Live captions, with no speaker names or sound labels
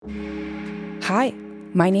Hi,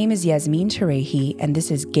 my name is Yasmin Tarehi, and this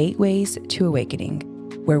is Gateways to Awakening,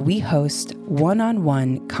 where we host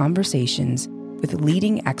one-on-one conversations with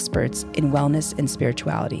leading experts in wellness and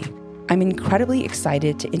spirituality. I'm incredibly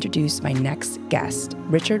excited to introduce my next guest,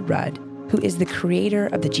 Richard Rudd, who is the creator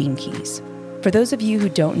of the Gene Keys. For those of you who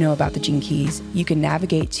don't know about the Gene Keys, you can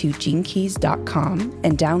navigate to genekeys.com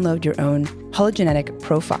and download your own hologenetic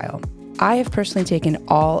profile. I have personally taken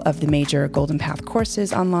all of the major Golden Path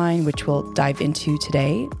courses online, which we'll dive into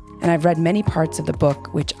today, and I've read many parts of the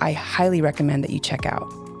book, which I highly recommend that you check out.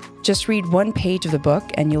 Just read one page of the book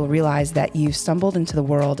and you'll realize that you've stumbled into the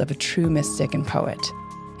world of a true mystic and poet.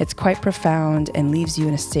 It's quite profound and leaves you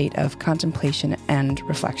in a state of contemplation and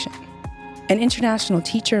reflection. An international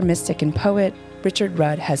teacher, mystic, and poet, Richard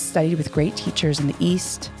Rudd has studied with great teachers in the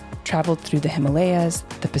East, traveled through the Himalayas,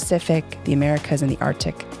 the Pacific, the Americas, and the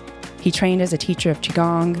Arctic. He trained as a teacher of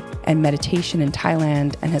Qigong and meditation in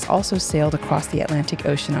Thailand and has also sailed across the Atlantic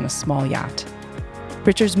Ocean on a small yacht.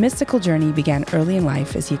 Richard's mystical journey began early in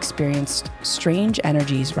life as he experienced strange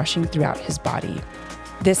energies rushing throughout his body.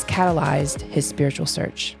 This catalyzed his spiritual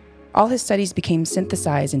search. All his studies became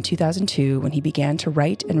synthesized in 2002 when he began to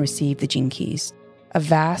write and receive the Gene Keys, a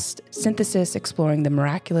vast synthesis exploring the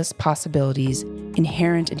miraculous possibilities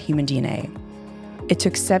inherent in human DNA. It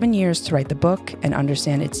took 7 years to write the book and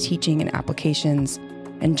understand its teaching and applications,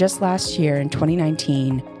 and just last year in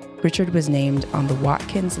 2019, Richard was named on the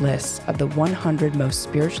Watkins list of the 100 most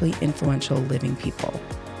spiritually influential living people.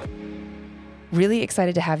 Really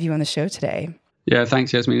excited to have you on the show today. Yeah,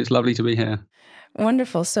 thanks, Yasmin. It's lovely to be here.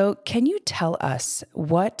 Wonderful. So can you tell us,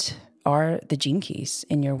 what are the Gene Keys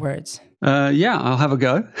in your words? Yeah, I'll have a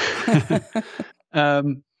go.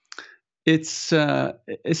 It's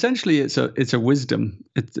essentially it's a wisdom.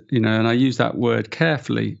 It's, and I use that word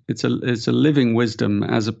carefully. It's a living wisdom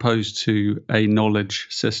as opposed to a knowledge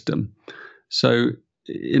system. So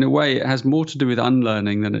in a way, it has more to do with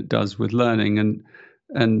unlearning than it does with learning,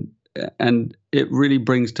 and it really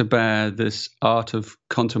brings to bear this art of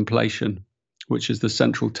contemplation, which is the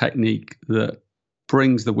central technique that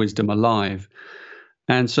brings the wisdom alive.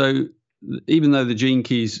 And so, even though the Gene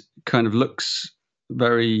Keys kind of looks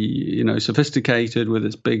very, sophisticated with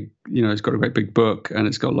its big, it's got a great big book and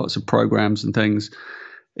it's got lots of programs and things,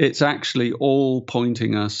 it's actually all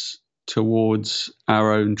pointing us towards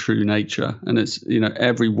our own true nature. And it's,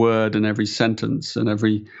 every word and every sentence and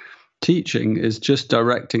every teaching is just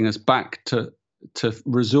directing us back to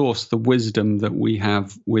resource the wisdom that we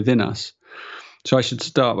have within us. So I should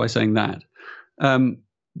start by saying that.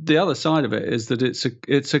 The other side of it is that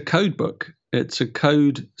it's a code book. It's a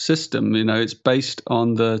code system. It's based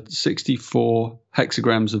on the 64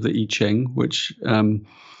 hexagrams of the I Ching, which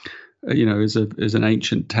is an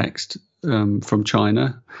ancient text from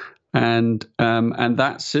China, and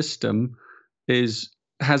that system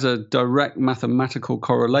has a direct mathematical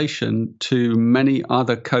correlation to many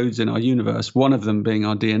other codes in our universe. One of them being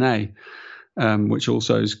our DNA, which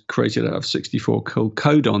also is created out of 64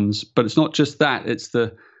 codons. But it's not just that; it's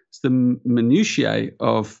the minutiae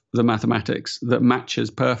of the mathematics that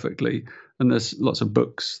matches perfectly. And there's lots of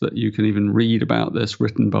books that you can even read about this,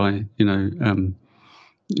 written by,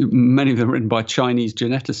 many of them written by Chinese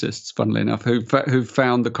geneticists, funnily enough, who've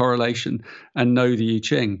found the correlation and know the I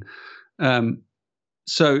Ching.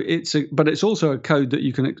 So but it's also a code that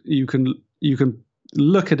you can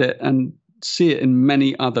look at it and see it in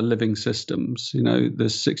many other living systems. The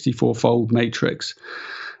 64-fold matrix.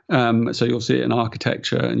 So you'll see it in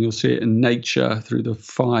architecture, and you'll see it in nature through the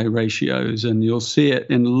phi ratios, and you'll see it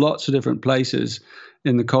in lots of different places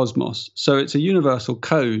in the cosmos. So it's a universal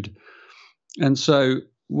code. And so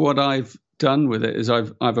what I've done with it is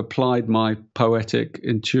I've applied my poetic,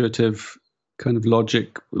 intuitive kind of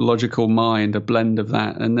logical mind, a blend of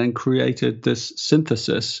that, and then created this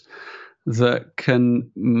synthesis that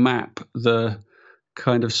can map the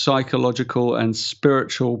kind of psychological and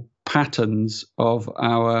spiritual patterns of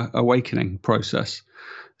our awakening process.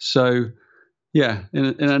 So, yeah, in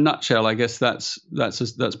a nutshell, I guess that's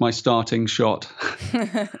my starting shot.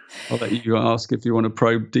 I'll let you ask if you want to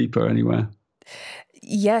probe deeper anywhere.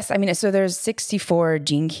 Yes, so there's 64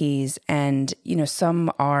 Gene Keys, and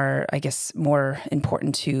some are, I guess, more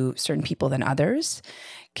important to certain people than others.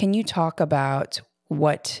 Can you talk about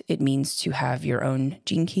what it means to have your own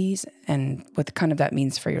Gene Keys and what kind of that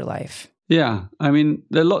means for your life? Yeah,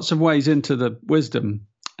 there are lots of ways into the wisdom,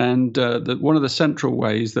 and one of the central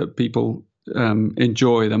ways that people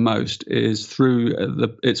enjoy the most is through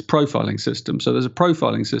its profiling system. So there's a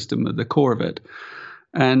profiling system at the core of it,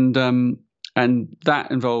 and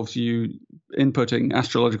that involves you inputting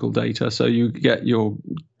astrological data. So you get your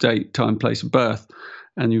date, time, place of birth,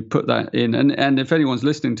 and you put that in. And if anyone's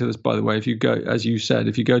listening to this, by the way, if you go, as you said,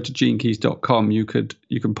 if you go to genekeys.com, you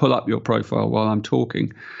can pull up your profile while I'm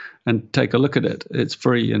talking and take a look at it. It's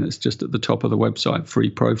free, and it's just at the top of the website, free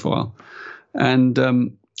profile. And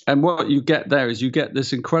what you get there is you get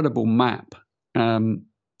this incredible map.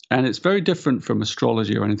 And it's very different from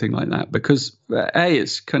astrology or anything like that, because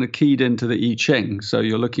it's kind of keyed into the I Ching. So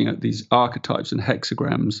you're looking at these archetypes and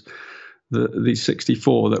hexagrams, these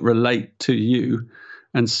 64 that relate to you,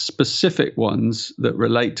 and specific ones that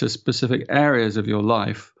relate to specific areas of your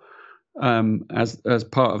life, as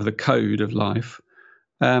part of the code of life.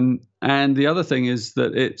 And the other thing is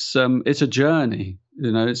that it's a journey,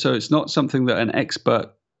 so it's not something that an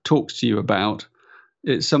expert talks to you about.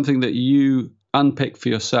 It's something that you unpick for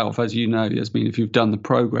yourself, as you know, Yasmin, if you've done the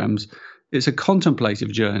programs. It's a contemplative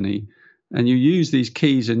journey, and you use these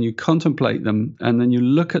keys and you contemplate them, and then you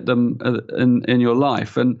look at them in your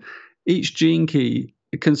life. And each gene key,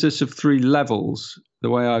 it consists of 3 levels, the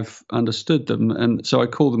way I've understood them. And so I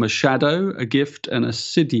call them a shadow, a gift, and a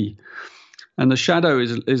siddhi. And the shadow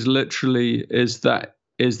is literally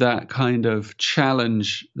that kind of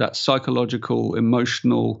challenge, that psychological,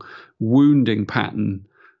 emotional wounding pattern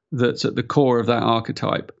that's at the core of that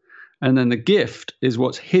archetype. And then the gift is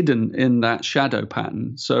what's hidden in that shadow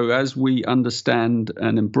pattern. So as we understand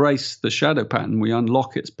and embrace the shadow pattern, we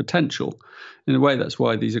unlock its potential. In a way, that's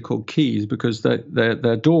why these are called keys, because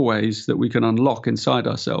they're doorways that we can unlock inside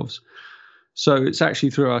ourselves. So it's actually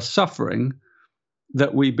through our suffering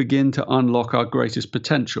that we begin to unlock our greatest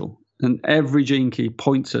potential. And every gene key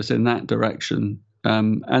points us in that direction.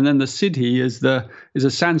 And then the siddhi is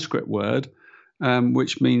a Sanskrit word,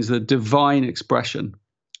 which means the divine expression.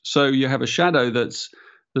 So you have a shadow that's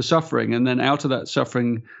the suffering, and then out of that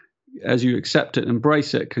suffering, as you accept it,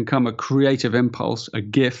 embrace it, can come a creative impulse, a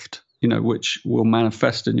gift, which will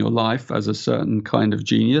manifest in your life as a certain kind of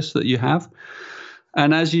genius that you have.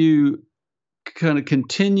 And as you kind of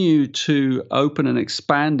continue to open and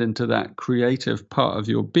expand into that creative part of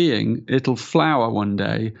your being, it'll flower one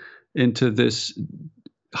day into this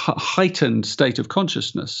heightened state of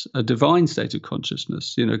consciousness, a divine state of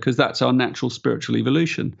consciousness, because that's our natural spiritual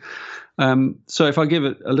evolution. So if I give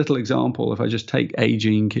it a little example, if I just take a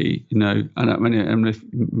gene key, and if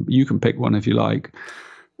you can pick one if you like,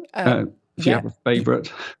 if you have a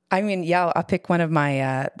favorite. I'll pick one of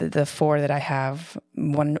my the 4 that I have.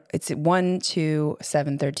 It's 1, 2,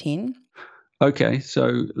 7, 13. Okay,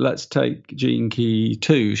 so let's take gene key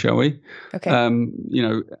 2, shall we? Okay. And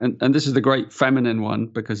this is the great feminine one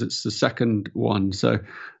because it's the second one. So,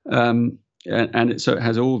 so it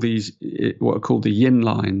has all these what are called the yin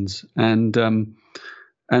lines, and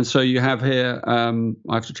so you have here.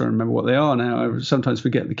 I have to try and remember what they are now. I sometimes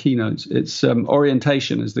forget the keynotes. It's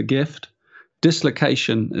orientation is the gift,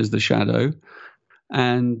 dislocation is the shadow,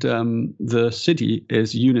 and the siddhi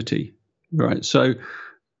is unity. Right. So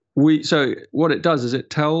what it does is it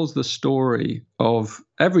tells the story of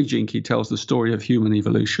every gene key tells the story of human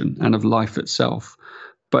evolution and of life itself,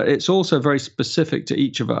 but it's also very specific to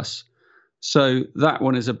each of us. So that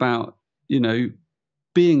one is about,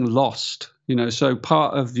 being lost, so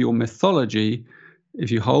part of your mythology,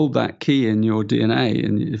 if you hold that key in your DNA,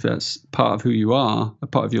 and if that's part of who you are, a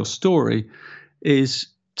part of your story, is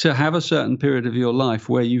to have a certain period of your life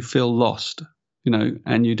where you feel lost,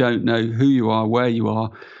 and you don't know who you are, where you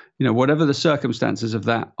are. Whatever the circumstances of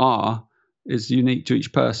that are, is unique to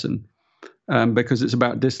each person, because it's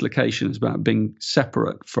about dislocation. It's about being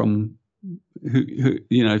separate from who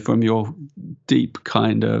from your deep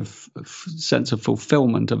kind of sense of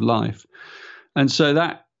fulfillment of life. And so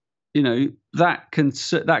that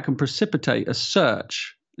can precipitate a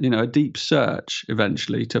search, a deep search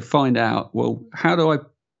eventually to find out, well, how do I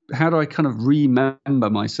kind of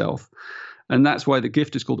remember myself? And that's why the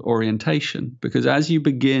gift is called orientation, because as you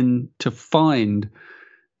begin to find,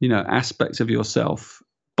 aspects of yourself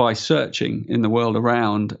by searching in the world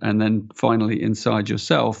around, and then finally inside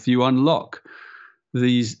yourself, you unlock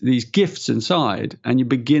these gifts inside, and you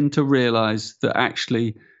begin to realize that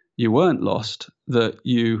actually you weren't lost, that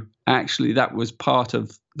that was part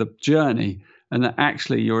of the journey, and that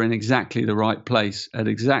actually you're in exactly the right place at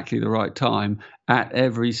exactly the right time at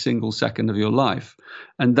every single second of your life.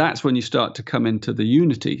 And that's when you start to come into the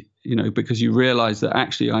unity, because you realize that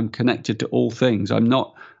actually I'm connected to all things. I'm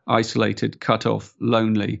not isolated, cut off,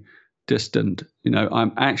 lonely, distant.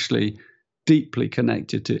 I'm actually deeply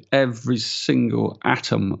connected to every single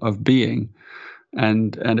atom of being,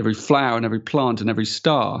 and every flower and every plant and every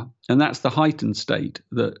star. And that's the heightened state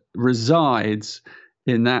that resides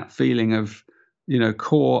in that feeling of,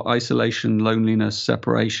 core isolation, loneliness,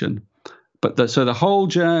 separation. But so the whole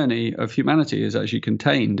journey of humanity is actually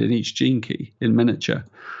contained in each gene key in miniature.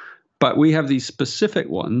 But we have these specific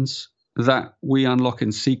ones that we unlock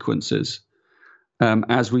in sequences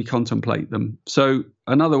as we contemplate them. So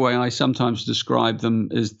another way I sometimes describe them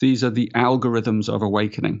is these are the algorithms of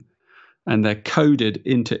awakening, and they're coded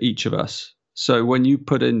into each of us. So when you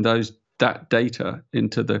put in that data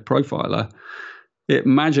into the profiler, it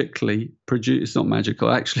magically produces, it's not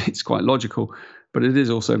magical, actually it's quite logical, but it is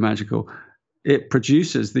also magical. It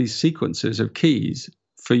produces these sequences of keys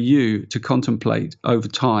for you to contemplate over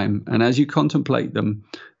time. And as you contemplate them,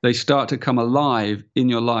 they start to come alive in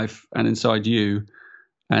your life and inside you.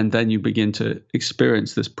 And then you begin to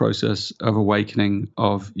experience this process of awakening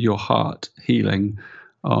of your heart healing,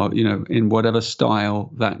 or, in whatever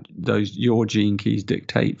style that your gene keys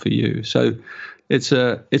dictate for you. So it's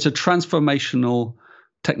a transformational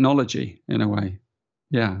technology in a way.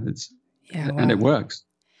 Yeah, wow. And it works.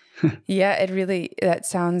 Yeah, that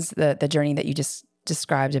sounds, the journey that you just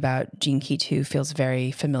described about Gene Key 2 feels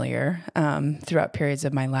very familiar throughout periods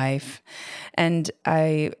of my life. And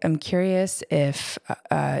I am curious if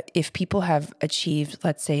people have achieved,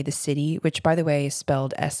 let's say, the Siddhi, which, by the way, is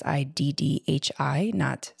spelled SIDDHI,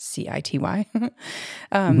 not CITY.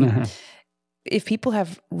 If people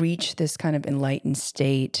have reached this kind of enlightened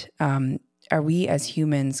state, are we as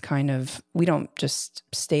humans we don't just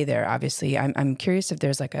stay there, obviously. I'm curious if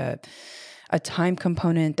there's like a time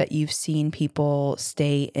component that you've seen people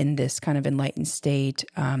stay in this kind of enlightened state,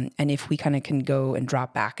 and if we kind of can go and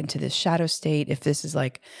drop back into this shadow state, if this is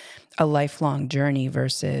like a lifelong journey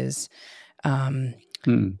versus,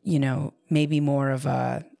 maybe more of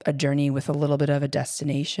a journey with a little bit of a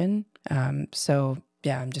destination. So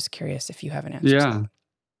yeah, I'm just curious if you have an answer to that.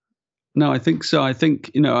 No, I think so. I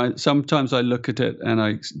think, sometimes I look at it and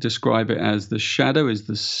I describe it as the shadow is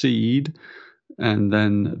the seed, and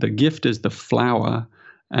then the gift is the flower,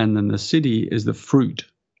 and then the Siddhi is the fruit.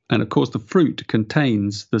 And of course, the fruit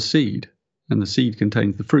contains the seed, and the seed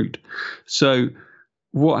contains the fruit. So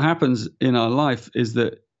what happens in our life is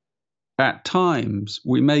that at times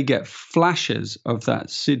we may get flashes of that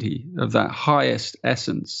Siddhi, of that highest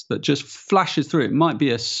essence that just flashes through. It might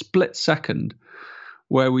be a split second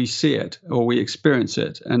where we see it or we experience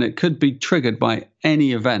it. And it could be triggered by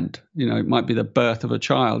any event. It might be the birth of a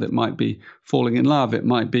child. It might be falling in love. It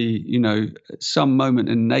might be, some moment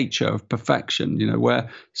in nature of perfection, where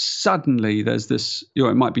suddenly there's this,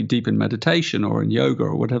 it might be deep in meditation or in yoga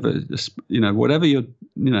or whatever, whatever you're,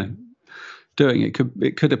 doing,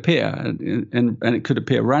 it could appear and it could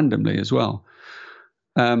appear randomly as well.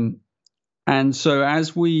 And so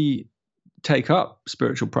as we take up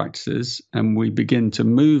spiritual practices and we begin to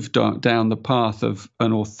move down the path of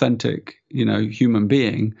an authentic, human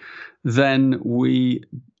being, then we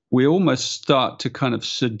almost start to kind of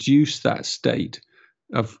seduce that state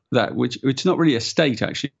of that, which it's not really a state,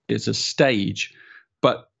 actually, it's a stage,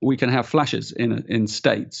 but we can have flashes in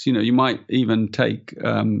states. You might even take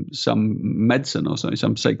some medicine or something,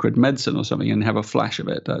 some sacred medicine or something, and have a flash of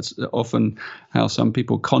it. That's often how some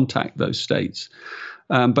people contact those states.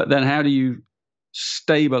 But then how do you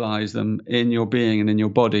stabilize them in your being and in your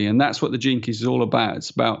body? And that's what the Gene Keys is all about. It's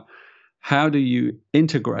about how do you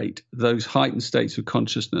integrate those heightened states of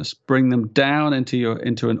consciousness, bring them down into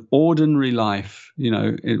an ordinary life.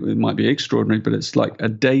 It might be extraordinary, but it's like a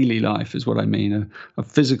daily life is what I mean, a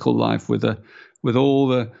physical life with all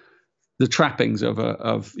the trappings of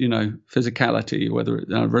physicality, whether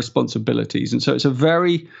responsibilities. And so it's a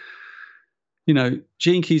very,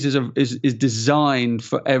 Gene Keys is designed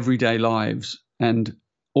for everyday lives and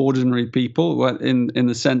ordinary people, in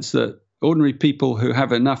the sense that ordinary people who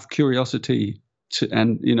have enough curiosity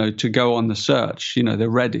to go on the search, they're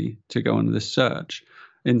ready to go on this search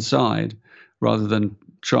inside, rather than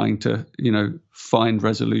trying to, find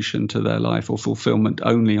resolution to their life or fulfillment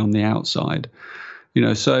only on the outside.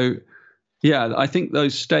 So yeah, I think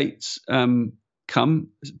those states come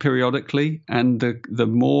periodically, and the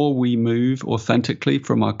more we move authentically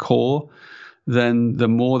from our core, then the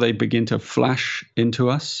more they begin to flash into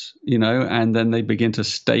us, and then they begin to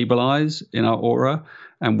stabilize in our aura,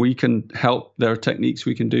 and we can help. There are techniques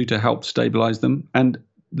we can do to help stabilize them. And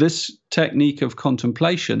this technique of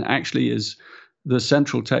contemplation actually is the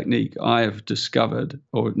central technique I have discovered,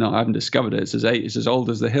 or no, I haven't discovered it. It's as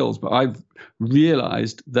old as the hills, but I've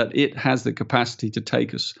realized that it has the capacity to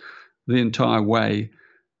take us the entire way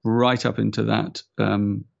right up into that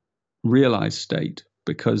realized state,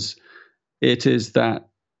 because it is that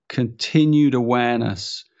continued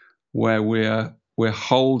awareness where we're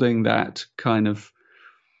holding that kind of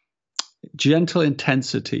gentle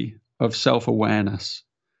intensity of self-awareness.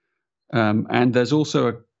 And there's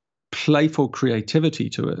also playful creativity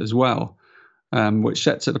to it as well, which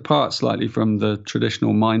sets it apart slightly from the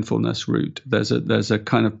traditional mindfulness route. There's a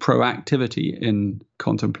kind of proactivity in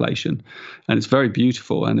contemplation, and it's very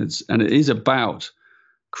beautiful, and it is about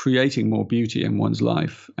creating more beauty in one's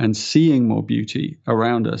life and seeing more beauty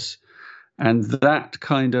around us. And that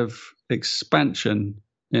kind of expansion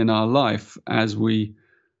in our life as we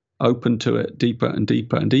open to it deeper and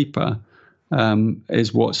deeper and deeper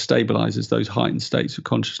is what stabilizes those heightened states of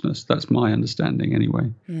consciousness. That's my understanding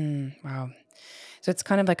anyway. Wow. So it's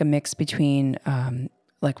kind of like a mix between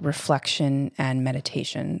like reflection and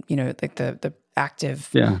meditation. Like the active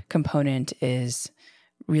component is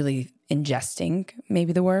really ingesting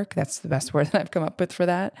maybe the work. That's the best word that I've come up with for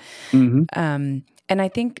that. Mm-hmm. And I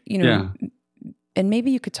think, and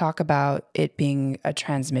maybe you could talk about it being a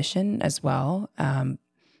transmission as well,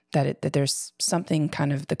 that there's something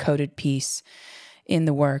kind of the coded piece in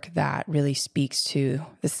the work that really speaks to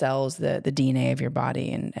the cells, the DNA of your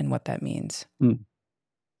body and what that means.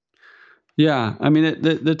 Yeah, I mean,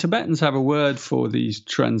 the Tibetans have a word for these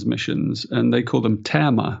transmissions, and they call them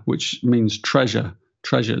terma, which means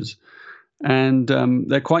treasures. And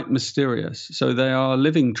they're quite mysterious. So they are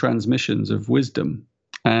living transmissions of wisdom.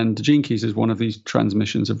 And the Gene Keys is one of these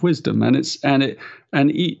transmissions of wisdom, and it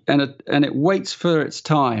waits for its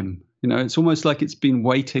time. It's almost like it's been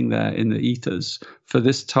waiting there in the ethers for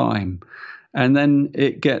this time, and then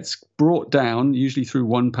it gets brought down, usually through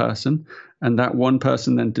one person, and that one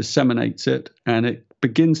person then disseminates it, and it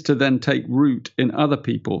begins to then take root in other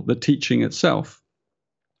people, the teaching itself.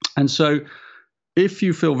 And so, if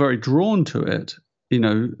you feel very drawn to it,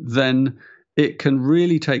 then it can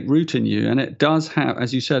really take root in you. And it does have,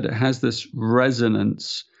 as you said, it has this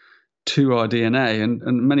resonance to our DNA. And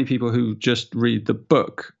many people who just read the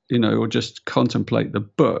book, or just contemplate the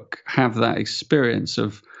book, have that experience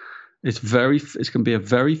of it can be a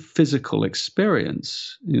very physical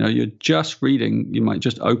experience. You're just reading, you might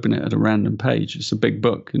just open it at a random page. It's a big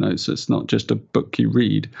book, so it's not just a book you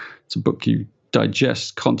read, it's a book you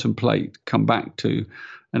digest, contemplate, come back to,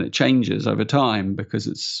 and it changes over time because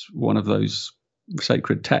it's one of those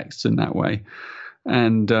sacred texts in that way.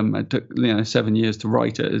 And it took 7 years to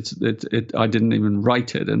write it. I didn't even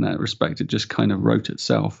write it in that respect. It just kind of wrote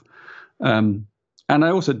itself. And I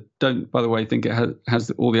also don't, by the way, think it has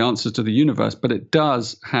all the answers to the universe, but it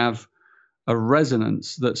does have a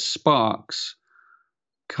resonance that sparks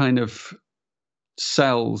kind of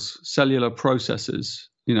cellular processes,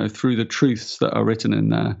 through the truths that are written in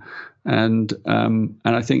there. And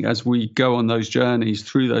I think as we go on those journeys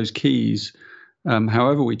through those keys,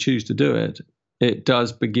 however we choose to do it, it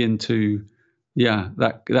does begin to,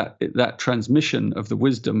 that transmission of the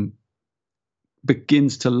wisdom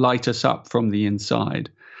begins to light us up from the inside.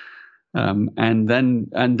 And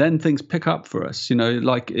then things pick up for us,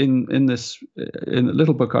 like in the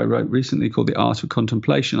little book I wrote recently called The Art of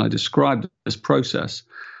Contemplation, I described this process.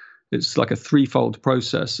 It's like a threefold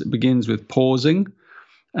process. It begins with pausing,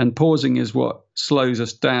 and pausing is what slows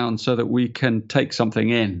us down so that we can take something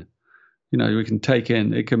in. We can take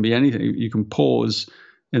in, it can be anything. You can pause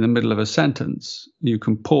in the middle of a sentence. You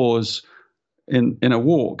can pause in a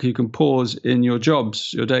walk. You can pause in your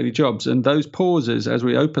jobs, your daily jobs. And those pauses, as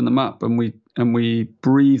we open them up and we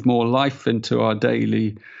breathe more life into our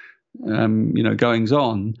daily, goings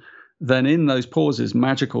on, then in those pauses,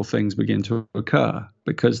 magical things begin to occur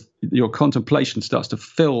because your contemplation starts to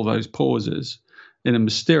fill those pauses in a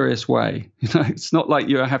mysterious way. It's not like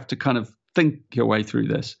you have to kind of think your way through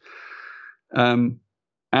this. And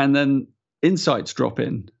then insights drop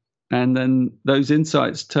in, and then those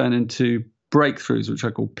insights turn into breakthroughs, which I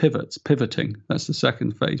call pivoting. That's the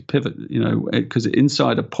second phase, pivot, because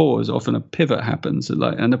inside a pause, often a pivot happens.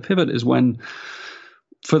 And a pivot is when,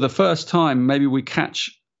 for the first time, maybe we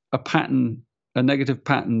catch a pattern, a negative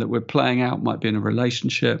pattern that we're playing out, might be in a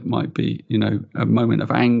relationship, might be, a moment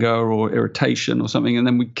of anger or irritation or something, and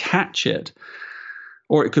then we catch it.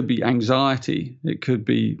 Or it could be anxiety, it could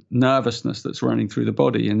be nervousness that's running through the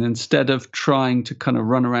body. And instead of trying to kind of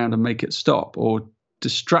run around and make it stop or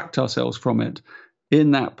distract ourselves from it,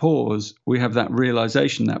 in that pause, we have that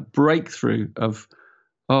realization, that breakthrough of,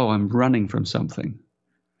 oh, I'm running from something.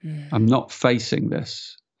 I'm not facing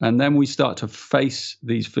this. And then we start to face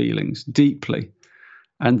these feelings deeply.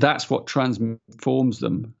 And that's what transforms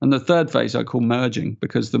them. And the third phase I call merging,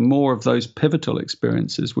 because the more of those pivotal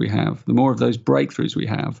experiences we have, the more of those breakthroughs we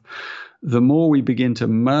have, the more we begin to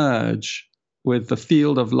merge with the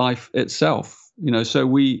field of life itself. So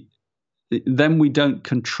we don't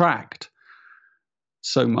contract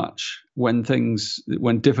so much when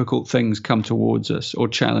difficult things come towards us or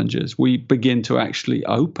challenges. We begin to actually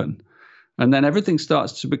open. And then everything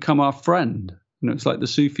starts to become our friend. It's like the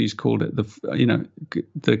Sufis called it,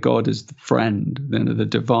 the God is the friend, the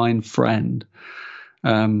divine friend.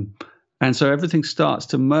 And so everything starts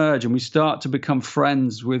to merge, and we start to become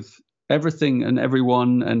friends with everything and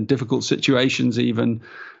everyone, and difficult situations even,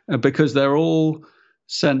 because they're all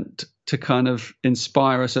sent to kind of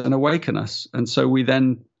inspire us and awaken us. And so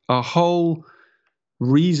our whole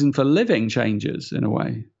reason for living changes in a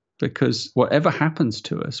way, because whatever happens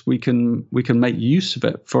to us, we can make use of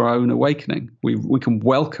it for our own awakening. We can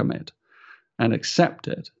welcome it and accept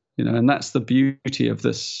it, and that's the beauty of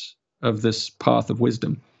this path of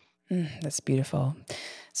wisdom. That's beautiful.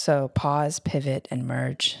 So pause, pivot, and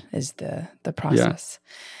merge is the process.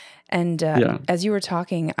 Yeah. And as you were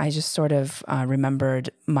talking, I just sort of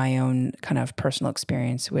remembered my own kind of personal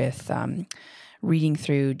experience with reading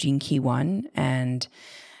through Gene Key 1, and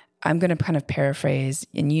I'm going to kind of paraphrase,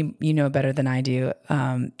 and you know better than I do,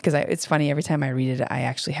 because it's funny, every time I read it, I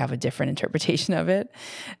actually have a different interpretation of it.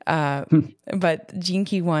 But Gene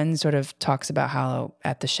Key 1 sort of talks about how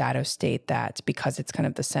at the shadow state, that because it's kind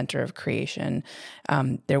of the center of creation,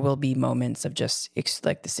 there will be moments of just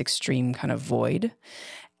like this extreme kind of void.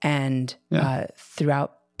 And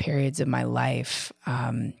throughout periods of my life,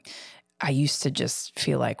 I used to just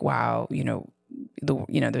feel like, wow,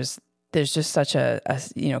 there's just such a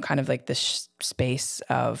kind of like this space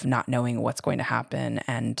of not knowing what's going to happen.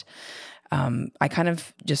 And I kind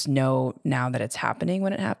of just know now that it's happening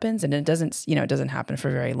when it happens, and it doesn't happen for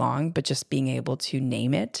very long, but just being able to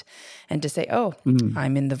name it and to say, oh,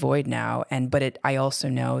 I'm in the void now. But I also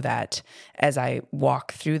know that as I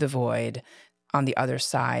walk through the void, on the other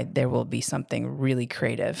side, there will be something really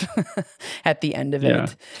creative at the end of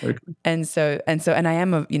it. Totally. And I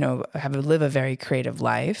am live a very creative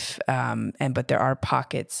life. But there are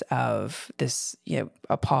pockets of this,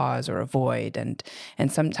 a pause or a void. And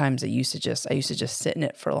sometimes I used to just sit in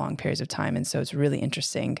it for long periods of time. And so it's really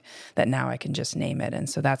interesting that now I can just name it. And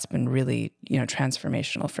so that's been really,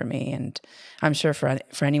 transformational for me. And I'm sure for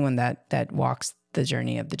anyone that walks the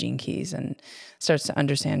journey of the Gene Keys and starts to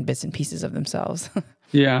understand bits and pieces of themselves.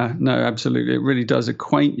 Yeah, no, absolutely. It really does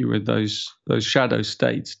acquaint you with those shadow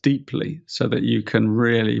states deeply, so that you can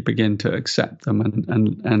really begin to accept them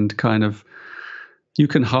and kind of, you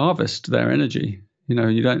can harvest their energy.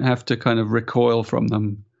 You don't have to kind of recoil from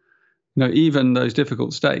them. Even those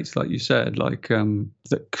difficult states, like you said, like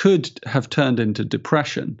that could have turned into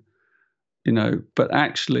depression, but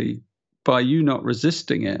actually, by you not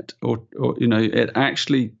resisting it, or it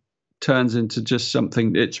actually turns into just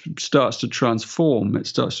something. It starts to transform. It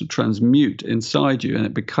starts to transmute inside you, and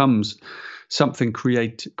it becomes something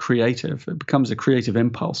creative. It becomes a creative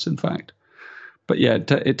impulse, in fact. But yeah,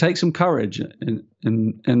 it takes some courage in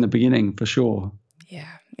the beginning, for sure.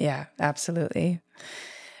 Yeah, absolutely.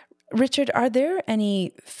 Richard, are there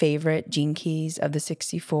any favorite Gene Keys of the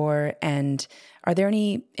 64, and are there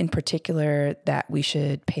any in particular that we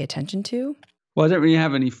should pay attention to? Well, I don't really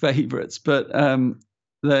have any favorites, but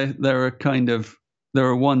there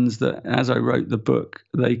are ones that, as I wrote the book,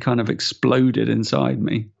 they kind of exploded inside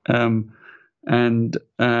me, and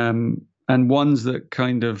ones that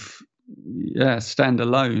kind of stand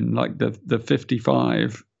alone, like the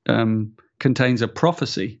 55 contains a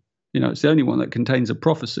prophecy. It's the only one that contains a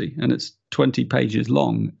prophecy, and it's 20 pages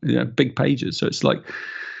long, big pages. So it's like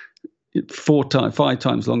 5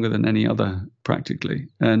 times longer than any other, practically.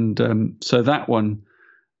 And so that one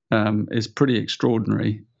is pretty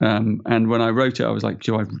extraordinary. And when I wrote it, I was like,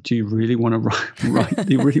 do you really want to write?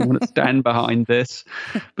 Do you really want to stand behind this?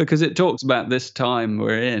 Because it talks about this time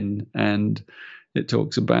we're in, and it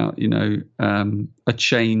talks about, a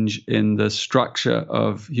change in the structure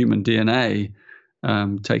of human DNA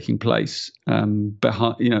taking place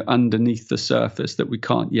behind, underneath the surface that we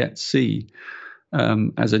can't yet see,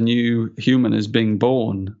 as a new human is being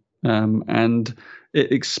born, and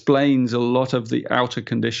it explains a lot of the outer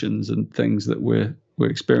conditions and things that we're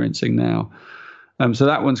experiencing now. So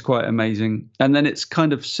that one's quite amazing. And then it's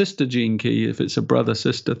kind of sister Gene Key, if it's a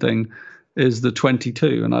brother-sister thing, is the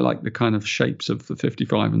 22, and I like the kind of shapes of the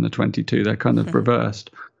 55 and the 22. They're kind of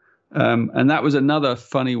reversed. And that was another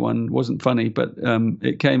funny one. Wasn't funny, but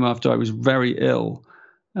it came after I was very ill,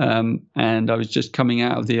 and I was just coming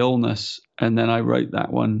out of the illness, and then I wrote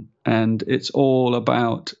that one. And it's all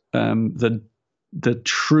about the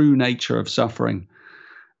true nature of suffering,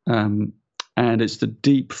 and it's the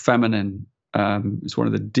deep feminine. It's one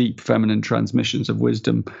of the deep feminine transmissions of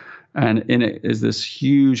wisdom, and in it is this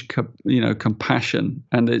huge, compassion,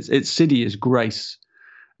 and its Siddhi is grace.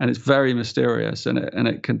 And it's very mysterious, and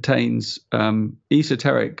it contains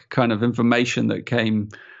esoteric kind of information that came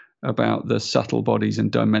about the subtle bodies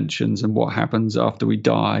and dimensions and what happens after we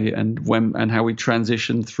die and when and how we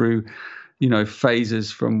transition through,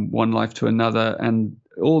 phases from one life to another, and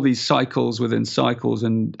all these cycles within cycles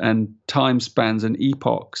and time spans and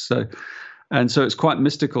epochs. So it's quite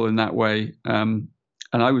mystical in that way.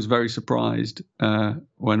 And I was very surprised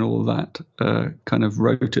when all that kind of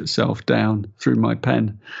wrote itself down through my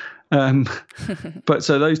pen. But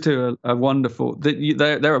so those two are wonderful.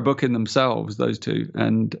 They're a book in themselves, those two,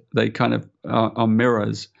 and they kind of are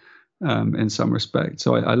mirrors in some respect.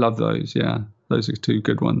 So I love those. Yeah, those are two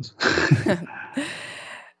good ones.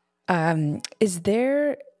 Is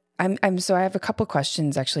there? So I have a couple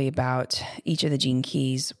questions actually about each of the gene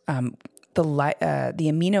keys. The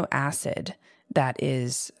amino acid that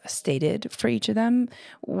is stated for each of them.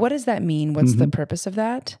 What does that mean? What's the purpose of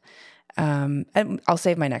that? And I'll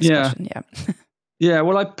save my next question. Yeah. Yeah.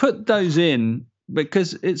 Well, I put those in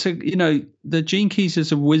because it's the gene keys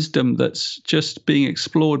is a wisdom that's just being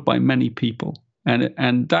explored by many people.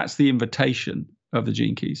 And that's the invitation of the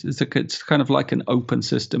gene keys. It's kind of like an open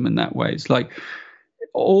system in that way. It's like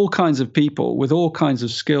all kinds of people with all kinds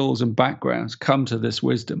of skills and backgrounds come to this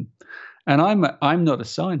wisdom. And I'm not a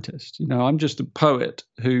scientist, I'm just a poet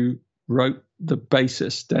who wrote the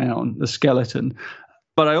basis down, the skeleton.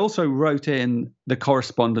 But I also wrote in the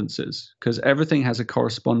correspondences because everything has a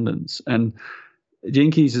correspondence, and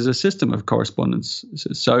gene keys is a system of correspondence.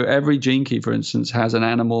 So every gene key, for instance, has an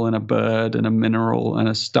animal and a bird and a mineral and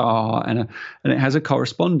a star, and it has a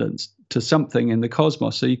correspondence to something in the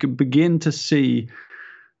cosmos. So you can begin to see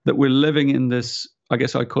that we're living in this, I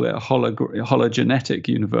guess I call it a hologenetic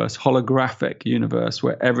universe, holographic universe,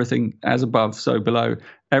 where everything, as above, so below,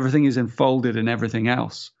 everything is enfolded in everything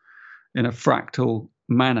else in a fractal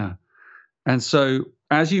manner. And so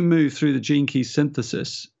as you move through the gene key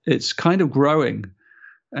synthesis, it's kind of growing.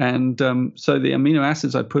 And so the amino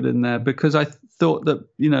acids I put in there because I thought that,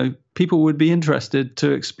 people would be interested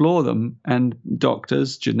to explore them, and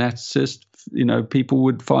doctors, geneticists,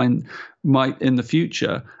 people might in the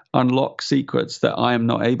future unlock secrets that I am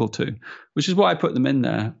not able to, which is why I put them in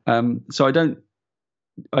there. So I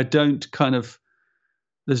don't kind of,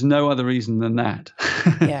 there's no other reason than that.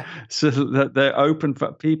 Yeah. So that they're open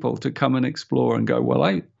for people to come and explore and go, well,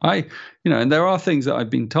 I and there are things that I've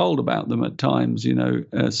been told about them at times,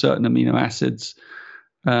 certain amino acids,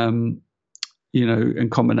 and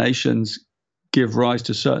combinations give rise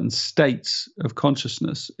to certain states of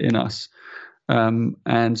consciousness in us.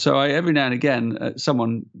 And so every now and again,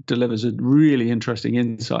 someone delivers a really interesting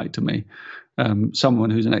insight to me, someone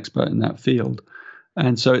who's an expert in that field.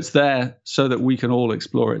 And so it's there so that we can all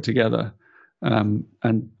explore it together.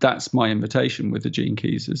 And that's my invitation with the gene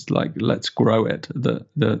keys, is like, let's grow it.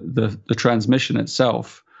 The transmission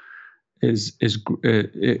itself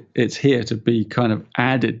it's here to be kind of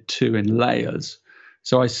added to in layers.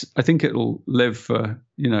 So I think it'll live for,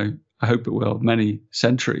 I hope it will, many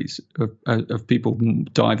centuries of people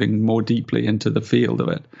diving more deeply into the field of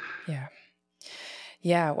it. Yeah.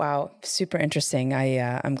 Yeah. Wow. Super interesting.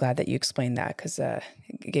 I'm glad that you explained that because it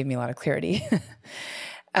gave me a lot of clarity.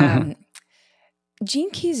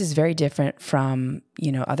 Gene keys is very different from,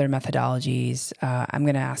 other methodologies. I'm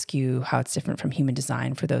going to ask you how it's different from human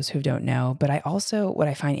design for those who don't know. But what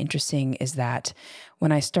I find interesting is that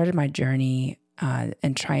when I started my journey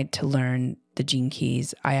and tried to learn the gene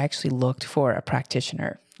keys, I actually looked for a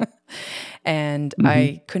practitioner. And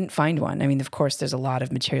I couldn't find one. I mean, of course, there's a lot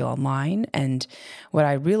of material online. And what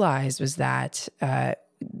I realized was that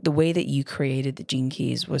the way that you created the gene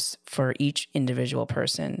keys was for each individual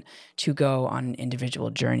person to go on an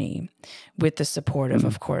individual journey with the support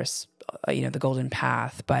of course, the Golden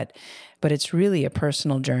Path. But it's really a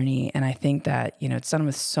personal journey. And I think that, it's done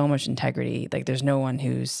with so much integrity. Like there's no one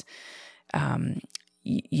who's, a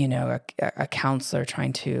counselor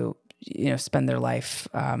trying to, spend their life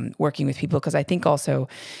working with people. Because I think also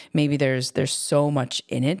maybe there's so much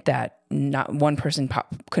in it that not one person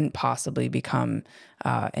couldn't possibly become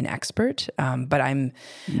an expert. But I'm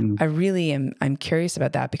curious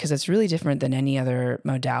about that because it's really different than any other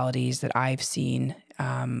modalities that I've seen,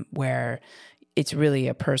 where it's really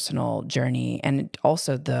a personal journey. And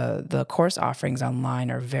also the course offerings online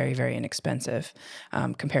are very, very inexpensive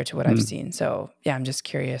compared to what I've seen. So yeah, I'm just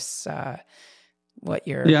curious what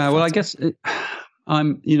your well, I guess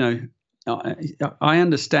I'm, I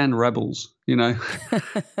understand rebels,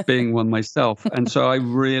 being one myself. And so I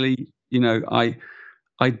really,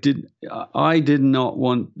 I did not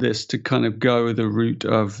want this to kind of go the route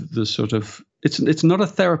of the sort of, it's not a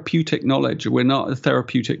therapeutic knowledge. We're not a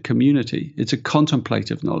therapeutic community. It's a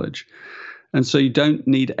contemplative knowledge. And so you don't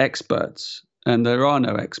need experts and there are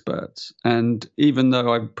no experts. And even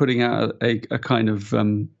though I'm putting out a kind of,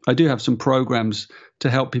 I do have some programs to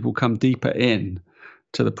help people come deeper in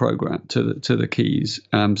to the program, to the keys,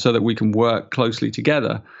 so that we can work closely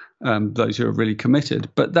together, those who are really committed.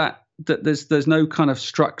 But that there's no kind of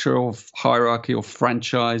structure or hierarchy or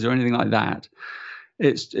franchise or anything like that.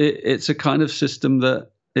 It's a kind of system that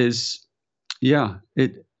is,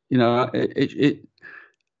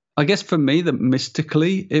 I guess for me, that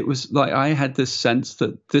mystically, it was like I had this sense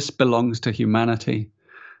that this belongs to humanity,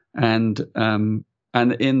 and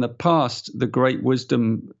in the past, the great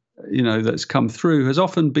wisdom, that's come through has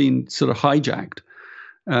often been sort of hijacked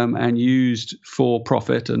and used for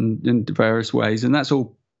profit and in various ways, and that's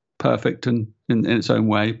all perfect and in its own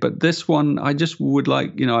way. But this one, I just would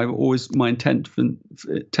like, I've always, my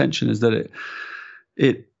intention is that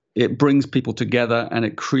it brings people together and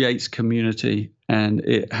it creates community and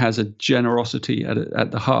it has a generosity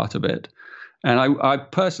at the heart of it. And I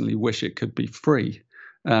personally wish it could be free.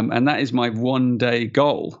 And that is my one-day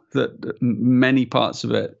goal, that many parts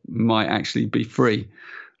of it might actually be free.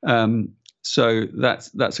 So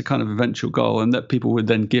that's a kind of eventual goal, and that people would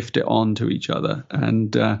then gift it on to each other.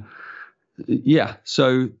 And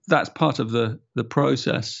so that's part of the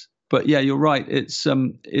process. But yeah, you're right. It's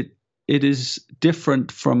it is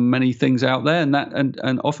different from many things out there,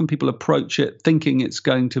 and often people approach it thinking it's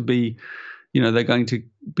going to be, they're going to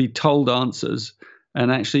be told answers,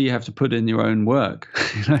 and actually you have to put in your own work.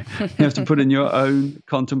 You have to put in your own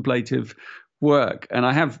contemplative work. And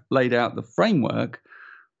I have laid out the framework,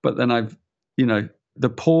 but then I've, the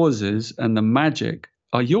pauses and the magic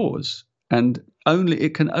are yours, and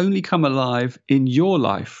it can only come alive in your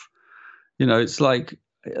life. It's like,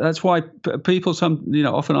 that's why people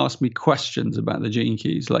often ask me questions about the Gene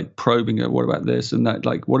Keys, like probing it. What about this and that?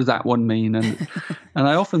 Like, what does that one mean? And and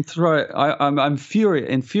I often throw it. I'm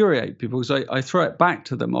infuriate people because I throw it back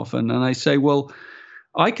to them often, and I say, well,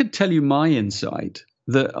 I could tell you my insight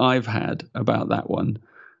that I've had about that one,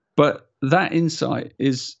 but that insight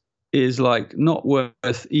is like not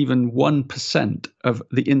worth even 1% of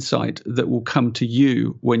the insight that will come to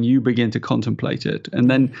you when you begin to contemplate it. And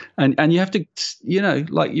then, and you have to,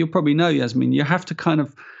 like you probably know, Yasmin, you have to kind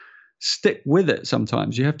of stick with it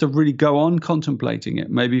sometimes. You have to really go on contemplating it,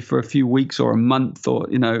 maybe for a few weeks or a month or,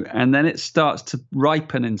 and then it starts to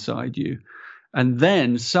ripen inside you. And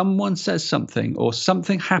then someone says something or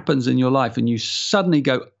something happens in your life and you suddenly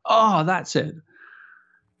go, oh, that's it.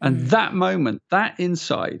 And that moment, that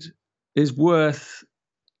insight is worth,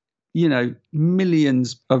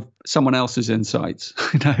 millions of someone else's insights,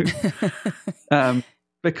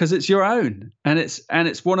 because it's your own, and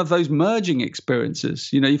it's one of those merging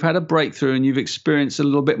experiences. You've had a breakthrough and you've experienced a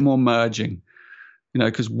little bit more merging,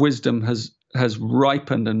 because wisdom has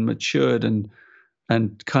ripened and matured and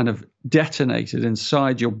kind of detonated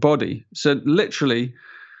inside your body. So literally,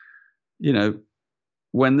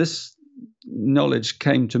 when this knowledge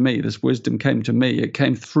came to me, this wisdom came to me, it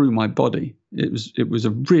came through my body. It was a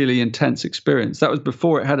really intense experience. That was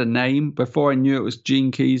before it had a name, before I knew it was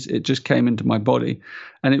Gene Keys. It just came into my body,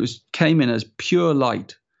 and it came in as pure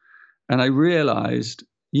light. And I realized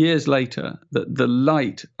years later that the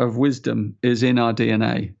light of wisdom is in our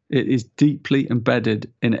DNA. It is deeply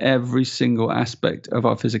embedded in every single aspect of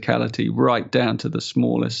our physicality, right down to the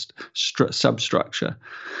smallest substructure,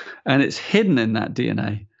 and it's hidden in that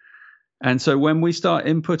DNA. And so when we start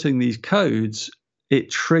inputting these codes,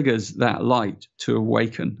 it triggers that light to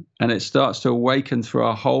awaken, and it starts to awaken through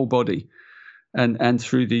our whole body, and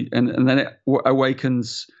through and then it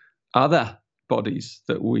awakens other bodies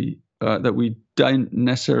that we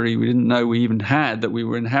didn't know we even had, that we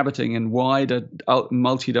were inhabiting in wider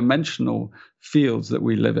multidimensional fields that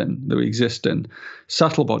we live in, that we exist in,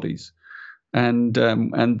 subtle bodies, and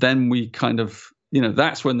then we kind of,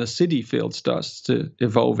 that's when the siddhi field starts to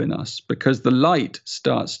evolve in us, because the light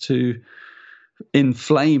starts to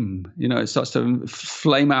inflame, it starts to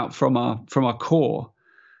flame out from our core.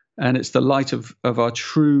 And it's the light of our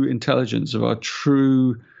true intelligence, of our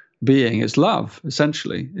true being. It's love,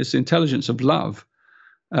 essentially. It's the intelligence of love.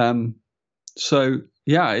 So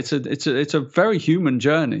yeah, it's a very human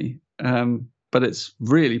journey, but it's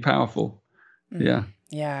really powerful. Yeah.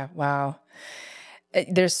 Yeah. Wow.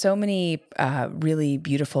 There's so many really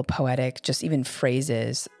beautiful, poetic, just even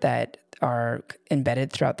phrases that are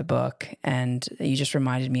embedded throughout the book. And you just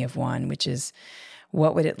reminded me of one, which is,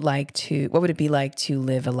 what would it be like to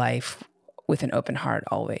live a life with an open heart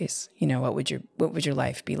always? What would your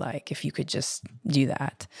life be like if you could just do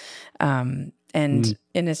that? And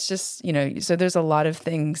it's just, so there's a lot of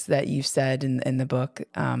things that you've said in the book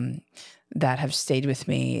that have stayed with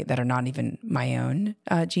me that are not even my own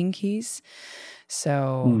gene keys.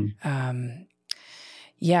 So,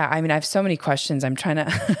 yeah, I mean, I have so many questions. I'm trying to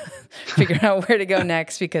figure out where to go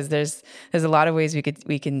next, because there's a lot of ways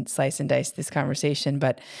we can slice and dice this conversation.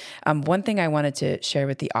 But one thing I wanted to share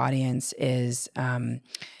with the audience is,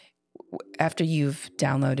 after you've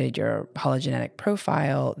downloaded your hologenetic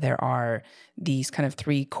profile, there are these kind of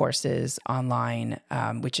 3 courses online,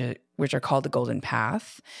 which are called the Golden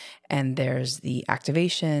Path. And there's the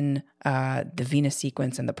activation, the Venus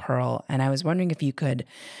sequence, and the Pearl. And I was wondering if you could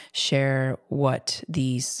share what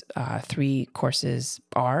these 3 courses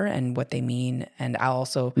are and what they mean. And I'll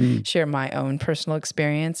also share my own personal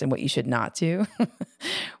experience and what you should not do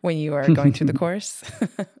when you are going through the course.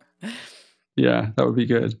 Yeah, that would be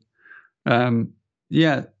good.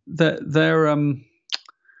 Yeah, they're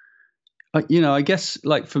I guess,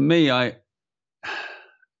 like, for me, I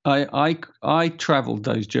traveled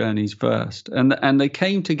those journeys first, and they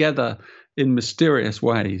came together in mysterious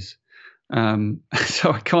ways.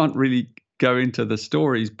 So I can't really go into the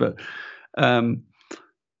stories, but they're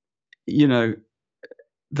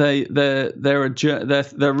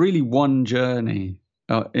really one journey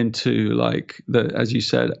into, like, as you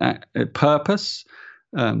said, purpose,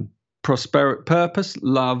 purpose,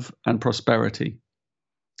 love, and prosperity,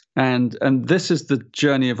 and this is the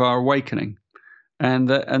journey of our awakening, and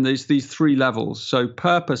there's these 3 levels. So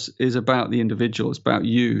purpose is about the individual. It's about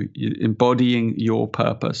you embodying your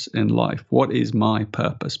purpose in life. What is my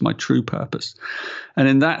purpose, my true purpose? And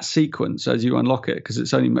in that sequence, as you unlock it, because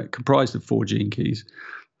it's only comprised of 4 gene keys,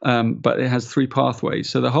 but it has 3 pathways.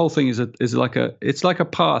 So the whole thing is like a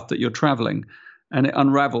path that you're traveling, and it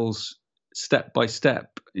unravels step by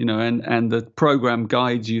step, and the program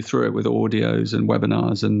guides you through it with audios and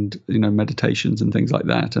webinars and, meditations and things like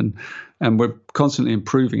that. And we're constantly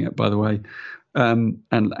improving it, by the way, and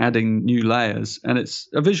adding new layers. And it's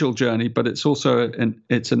a visual journey, but it's also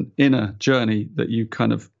it's an inner journey that you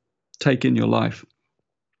kind of take in your life.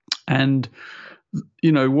 And,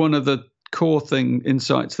 one of the core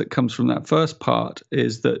insights that comes from that first part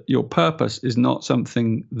is that your purpose is not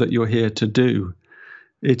something that you're here to do.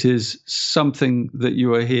 It is something that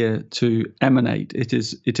you are here to emanate. It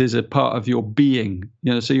is a part of your being.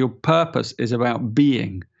 So your purpose is about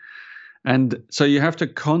being. And so you have to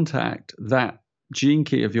contact that gene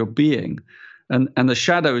key of your being. And the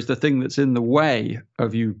shadow is the thing that's in the way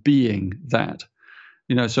of you being that.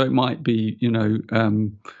 So it might be,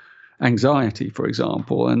 anxiety, for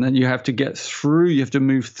example, and then you have to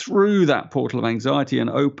move through that portal of anxiety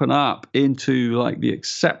and open up into, like, the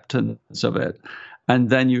acceptance of it.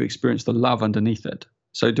 And then you experience the love underneath it.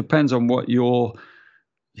 So it depends on what you're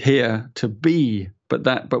here to be.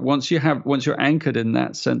 But once you're anchored in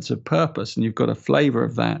that sense of purpose, and you've got a flavor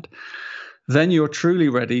of that, then you're truly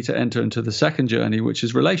ready to enter into the second journey, which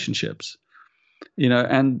is relationships.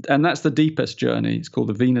 And that's the deepest journey. It's called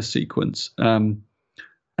the Venus sequence. And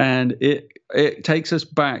it takes us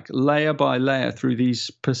back layer by layer through these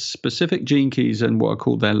specific gene keys and what are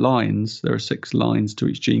called their lines. There are 6 lines to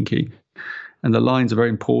each gene key. And the lines are very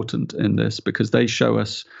important in this because they show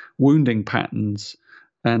us wounding patterns.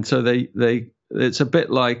 And so it's a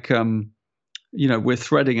bit like, we're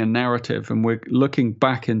threading a narrative, and we're looking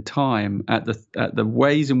back in time at the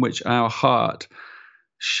ways in which our heart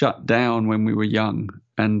shut down when we were young.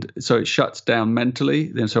 And so it shuts down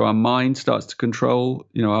mentally. Then so our mind starts to control,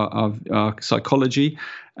 our psychology.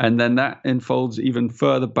 And then that unfolds even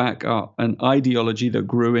further back up, an ideology that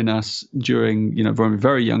grew in us during, when we were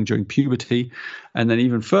very young, during puberty. And then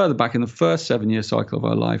even further back in the first 7-year cycle of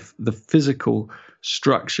our life, the physical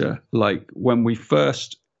structure, like when we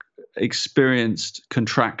first experienced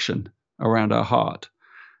contraction around our heart,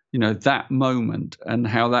 that moment and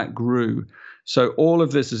how that grew. So all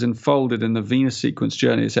of this is enfolded in the Venus sequence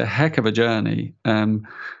journey. It's a heck of a journey.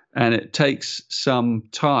 And it takes some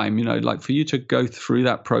time, like for you to go through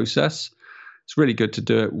that process. It's really good to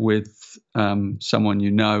do it with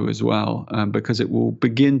someone as well, because it will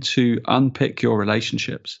begin to unpick your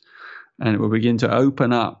relationships, and it will begin to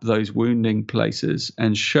open up those wounding places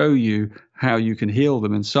and show you how you can heal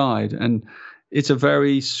them inside. And it's a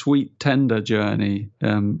very sweet, tender journey.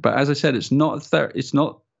 But as I said, it's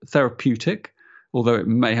not therapeutic, although it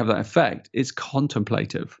may have that effect. It's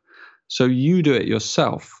contemplative. So you do it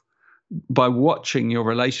yourself by watching your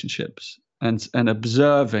relationships and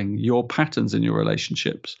observing your patterns in your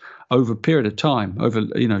relationships over a period of time, over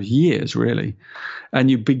years really,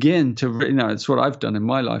 and you begin to it's what I've done in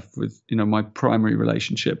my life with my primary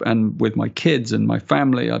relationship and with my kids and my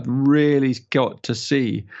family. I've really got to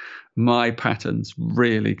see my patterns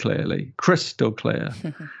really clearly, crystal clear,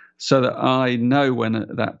 so that I know when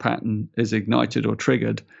that pattern is ignited or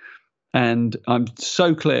triggered. And I'm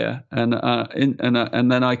so clear, and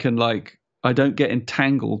then I can, like, I don't get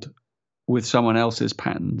entangled with someone else's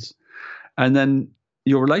patterns. And then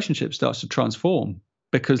your relationship starts to transform,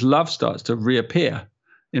 because love starts to reappear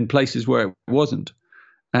in places where it wasn't,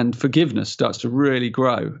 and forgiveness starts to really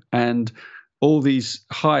grow, and all these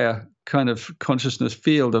higher kind of consciousness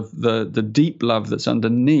field of the deep love that's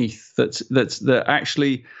underneath, that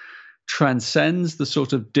actually transcends the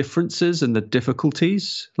sort of differences and the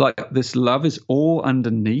difficulties. Like, this love is all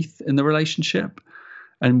underneath in the relationship,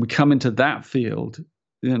 and we come into that field.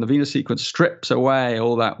 The Venus sequence strips away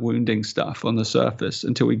all that wounding stuff on the surface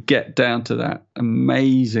until we get down to that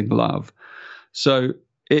amazing love. So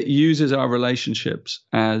it uses our relationships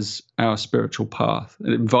as our spiritual path.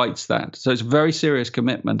 It invites that. So it's a very serious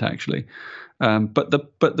commitment, actually. But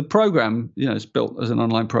the program, it's built as an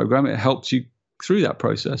online program. It helps you through that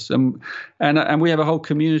process, and we have a whole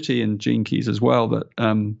community in Gene Keys as well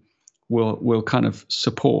that will kind of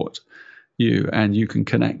support you, and you can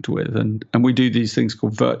connect with, and we do these things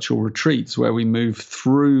called virtual retreats, where we move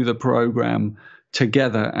through the program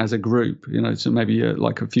together as a group. So maybe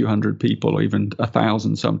like a few hundred people, or even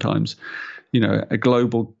 1,000 sometimes. A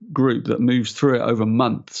global group that moves through it over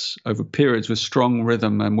months, over periods with strong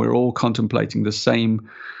rhythm, and we're all contemplating the same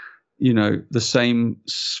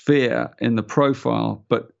sphere in the profile,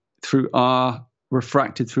 but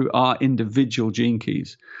refracted through our individual gene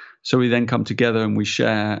keys. So we then come together and we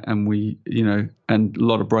share, and and a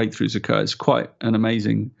lot of breakthroughs occur. It's quite an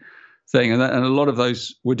amazing thing. And a lot of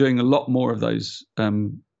those, we're doing a lot more of those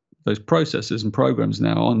processes and programs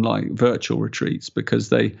now on, like, virtual retreats, because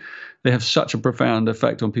they have such a profound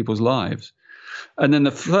effect on people's lives. And then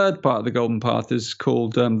the third part of the Golden Path is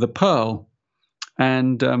called the Pearl.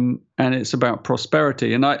 And it's about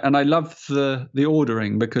prosperity, and I love the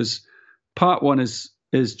ordering, because part one is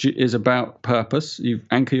about purpose. You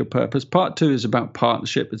anchor your purpose. Part two is about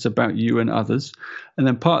partnership. It's about you and others, and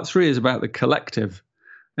then part three is about the collective.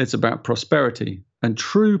 It's about prosperity, and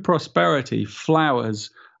true prosperity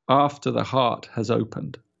flowers after the heart has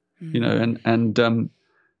opened.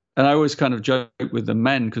 And I always kind of joke with the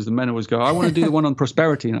men, because the men always go, I want to do the one on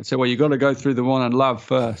prosperity. And I'd say, well, you got to go through the one on love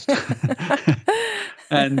first.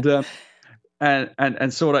 and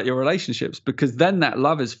sort out your relationships, because then that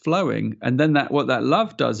love is flowing. And then what that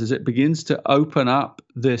love does is it begins to open up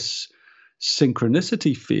this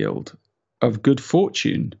synchronicity field of good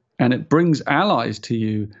fortune. And it brings allies to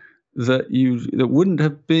you that wouldn't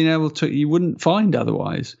have been able to, you wouldn't find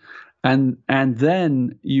otherwise. And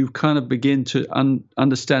then you kind of begin to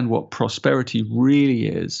understand what prosperity really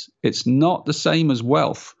is. It's not the same as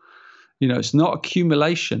wealth. It's not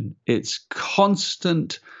accumulation. It's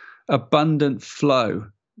constant, abundant flow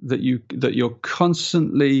that you're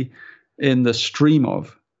constantly in the stream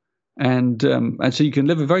of. And so you can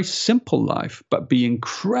live a very simple life, but be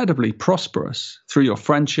incredibly prosperous through your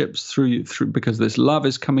friendships, through because this love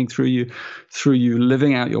is coming through you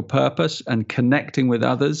living out your purpose and connecting with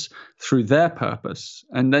others through their purpose.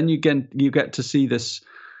 And then you get to see this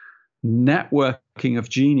networking of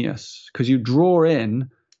genius, because you draw in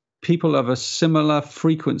people of a similar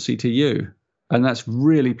frequency to you, and that's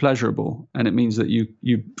really pleasurable. And it means that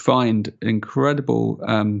you find incredible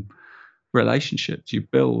relationships. You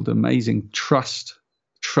build amazing trust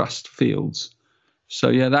fields. So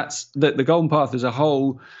yeah, that's the Golden Path is a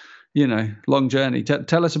whole, long journey.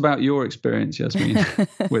 Tell us about your experience, Yasmin,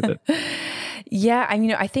 with it. Yeah,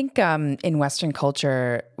 I think in Western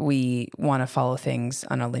culture, we want to follow things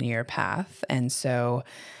on a linear path. And so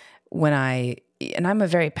I'm a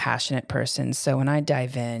very passionate person. So when I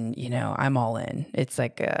dive in, I'm all in. It's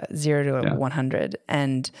like a 0 to 100.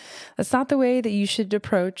 And that's not the way that you should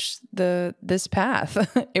approach this path.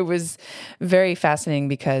 It was very fascinating,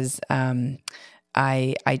 because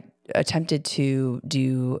I attempted to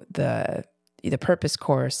do the purpose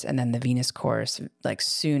course and then the Venus course like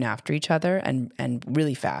soon after each other, and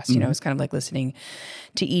really fast. Mm-hmm. It was kind of like listening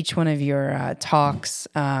to each one of your talks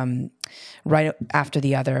right after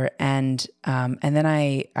the other, and then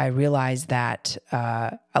I realized that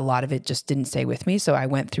a lot of it just didn't stay with me. So I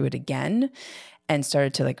went through it again and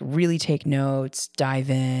started to like really take notes, dive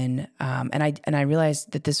in, and I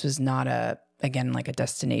realized that this was not a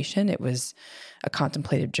destination. It was a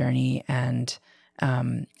contemplative journey, and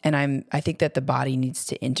I think that the body needs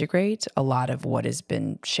to integrate a lot of what has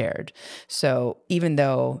been shared. So even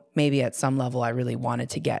though maybe at some level I really wanted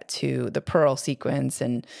to get to the Pearl sequence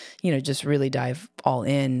and, just really dive all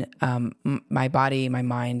in, my body, my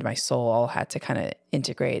mind, my soul all had to kind of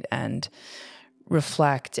integrate and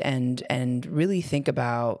reflect and really think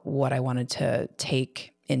about what I wanted to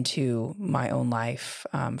take into my own life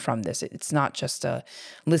from this. It's not just a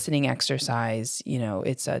listening exercise,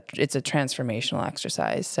 it's a transformational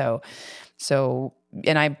exercise. So,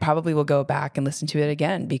 and I probably will go back and listen to it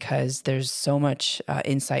again because there's so much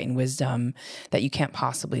insight and wisdom that you can't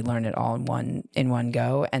possibly learn it all in one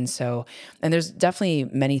go. And there's definitely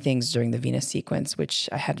many things during the Venus sequence, which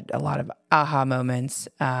I had a lot of aha moments.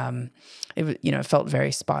 It felt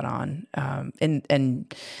very spot on.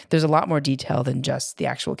 And there's a lot more detail than just the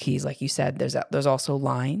actual keys. Like you said, there's also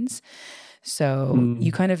lines. So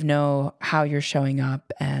you kind of know how you're showing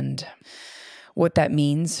up and what that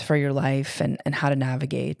means for your life and how to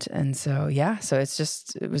navigate. And so,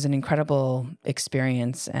 it was an incredible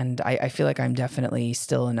experience. And I feel like I'm definitely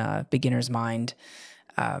still in a beginner's mind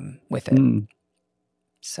with it.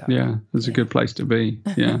 So yeah, it's a good place to be.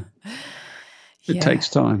 Yeah. It takes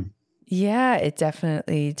time. Yeah, it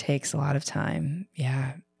definitely takes a lot of time.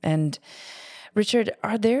 Yeah. And Richard,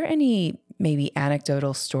 are there any maybe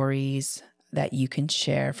anecdotal stories that you can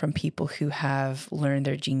share from people who have learned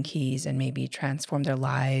their gene keys and maybe transformed their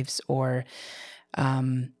lives, or,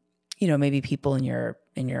 maybe people in your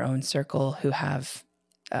own circle who have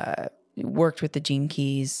worked with the gene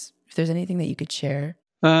keys? If there's anything that you could share.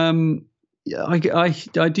 Yeah,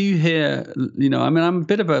 I do hear, I'm a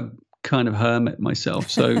bit of a kind of hermit myself.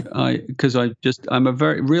 So I'm a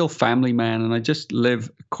very real family man, and I just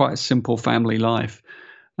live quite a simple family life.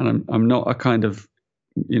 And I'm not a kind of,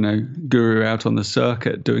 guru out on the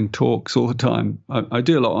circuit doing talks all the time. I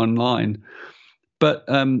do a lot online, but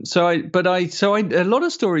a lot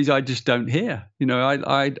of stories I just don't hear.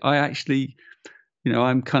 I actually,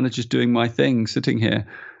 I'm kind of just doing my thing, sitting here.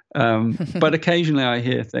 But occasionally I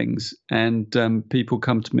hear things, and people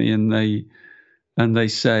come to me and they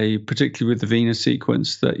say, particularly with the Venus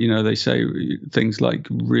sequence, that, they say things like,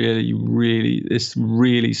 really, really, this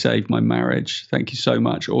really saved my marriage. Thank you so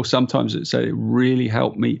much. Or sometimes it really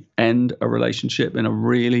helped me end a relationship in a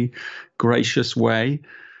really gracious way.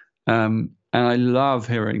 And I love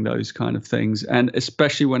hearing those kind of things. And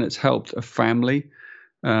especially when it's helped a family,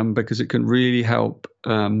 because it can really help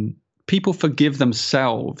people forgive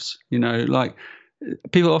themselves, like,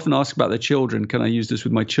 people often ask about their children. Can I use this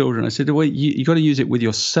with my children? I said, well, you got to use it with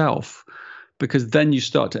yourself, because then you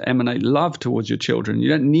start to emanate love towards your children. You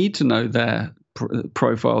don't need to know their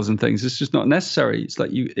profiles and things. It's just not necessary. It's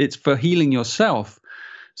like it's for healing yourself.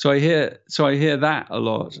 So I hear that a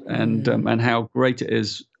lot, and how great it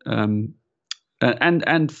is. And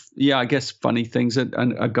I guess funny things.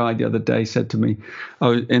 And a guy the other day said to me,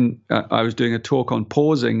 I was doing a talk on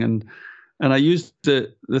pausing, and I used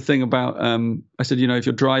the thing about, I said, if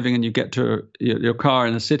you're driving and you get to your car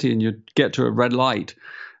in a city and you get to a red light,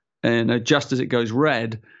 and just as it goes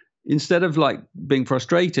red, instead of like being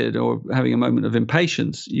frustrated or having a moment of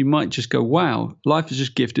impatience, you might just go, wow, life has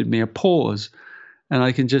just gifted me a pause. And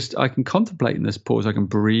I can contemplate in this pause. I can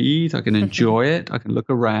breathe, I can enjoy it, I can look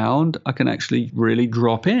around, I can actually really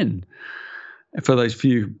drop in for those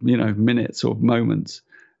few, minutes or moments.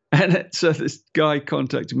 And so this guy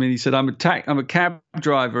contacted me and he said, I'm a cab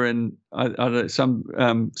driver in I don't know,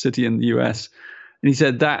 some city in the US. And he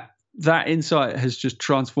said that insight has just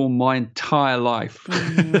transformed my entire life.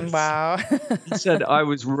 Wow. He said, I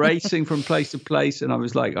was racing from place to place, and I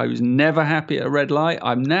was never happy at a red light.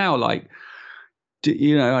 I'm now like, I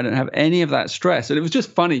don't have any of that stress. And it was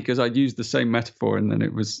just funny because I used the same metaphor, and then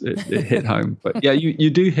it hit home. But yeah, you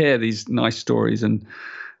do hear these nice stories, and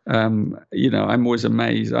I'm always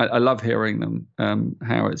amazed. I love hearing them,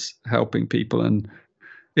 how it's helping people, and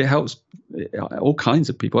it helps all kinds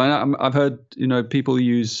of people. And I've heard, people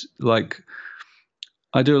use, like,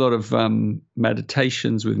 I do a lot of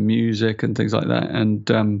meditations with music and things like that,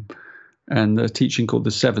 and a teaching called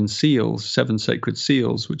the Seven Sacred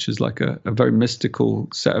Seals, which is like a very mystical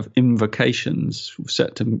set of invocations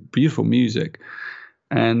set to beautiful music,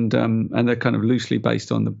 and they're kind of loosely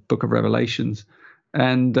based on the Book of Revelations.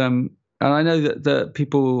 And I know that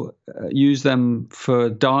people use them for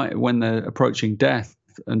when they're approaching death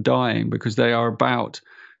and dying, because they are about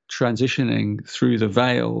transitioning through the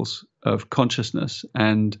veils of consciousness.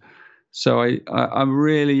 And so I'm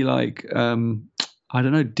really like, I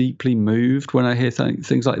don't know, deeply moved when I hear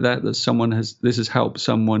things like that this has helped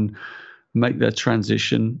someone make their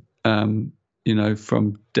transition,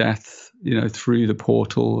 from death, through the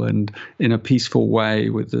portal, and in a peaceful way,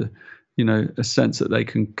 with a sense that they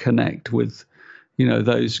can connect with,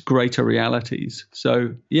 those greater realities.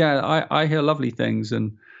 So yeah, I hear lovely things,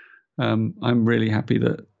 and I'm really happy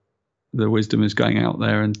that the wisdom is going out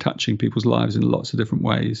there and touching people's lives in lots of different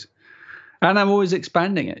ways. And I'm always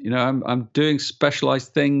expanding it. I'm doing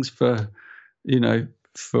specialized things for, I'm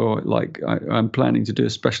planning to do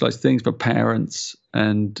specialized things for parents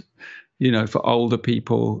and, for older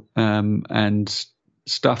people, and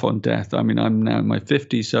stuff on death. I mean, I'm now in my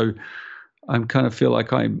 50s, so I'm kind of feel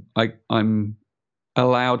like I'm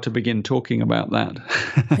allowed to begin talking about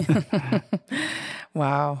that.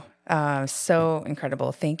 Wow. So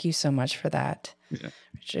incredible. Thank you so much for that,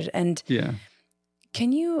 Richard. And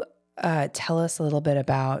can you tell us a little bit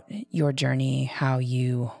about your journey, how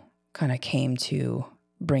you kind of came to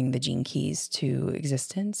bring the Gene Keys to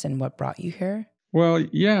existence and what brought you here? Well,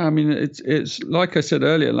 yeah, I mean, it's like I said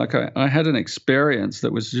earlier, like I had an experience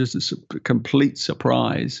that was just a complete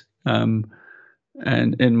surprise, and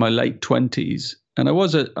in my late 20s. And I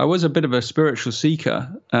was a bit of a spiritual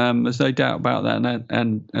seeker. There's no doubt about that.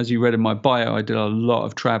 And as you read in my bio, I did a lot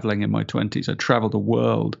of traveling in my 20s. I traveled the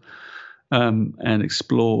world, and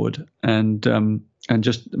explored, and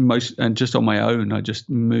just on my own. I just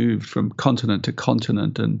moved from continent to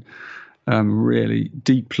continent, and really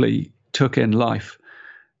deeply took in life.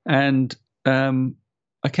 And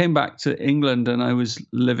I came back to England, and I was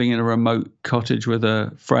living in a remote cottage with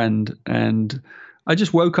a friend, and I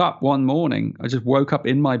just woke up one morning. I just woke up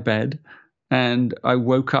in my bed, and I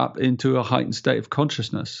woke up into a heightened state of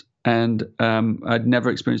consciousness. And I'd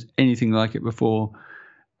never experienced anything like it before.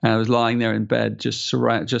 And I was lying there in bed, just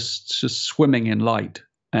swimming in light,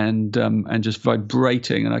 and just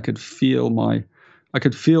vibrating. And I could feel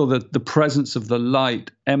the presence of the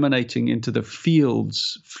light emanating into the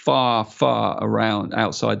fields far, far around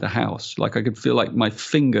outside the house. Like I could feel like my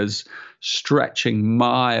fingers stretching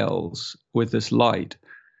miles with this light.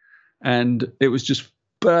 And it was just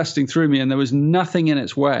bursting through me, and there was nothing in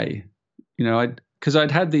its way. Because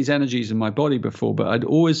I'd had these energies in my body before, but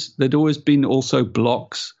there'd always been also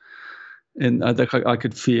blocks that I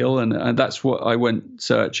could feel. And that's what I went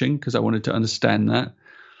searching, because I wanted to understand that.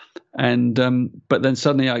 And but then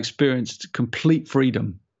suddenly I experienced complete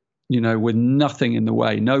freedom, with nothing in the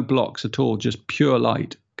way, no blocks at all, just pure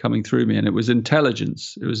light coming through me. And it was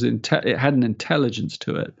intelligence. It had an intelligence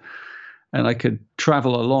to it, and I could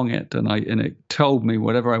travel along it. And it told me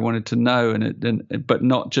whatever I wanted to know. But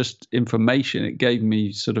not just information. It gave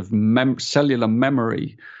me sort of cellular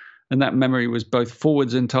memory, and that memory was both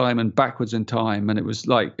forwards in time and backwards in time. And it was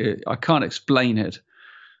like I can't explain it.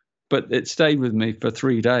 But it stayed with me for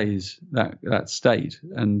 3 days, that state,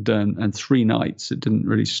 and 3 nights. It didn't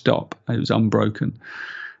really stop. It was unbroken.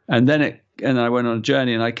 And then I went on a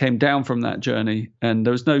journey, and I came down from that journey, and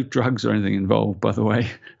there was no drugs or anything involved, by the way.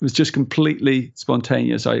 It was just completely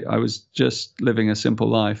spontaneous. I was just living a simple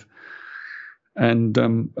life. And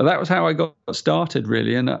that was how I got started,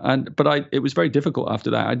 really. But it was very difficult after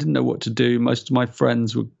that. I didn't know what to do. Most of my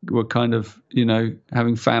friends were kind of,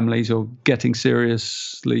 having families or getting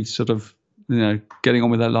seriously sort of, getting on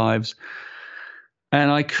with their lives. And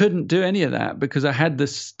I couldn't do any of that because I had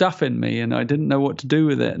this stuff in me, and I didn't know what to do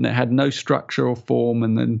with it. And it had no structure or form.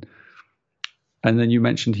 And then you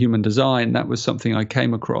mentioned human design. That was something I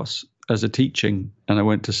came across as a teaching, and I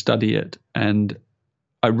went to study it. And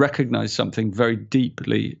I recognized something very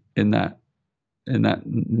deeply in that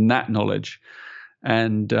knowledge,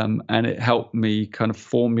 and it helped me kind of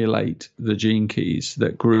formulate the Gene Keys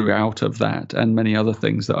that grew out of that, and many other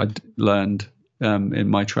things that I'd learned in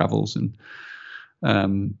my travels. And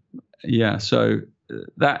so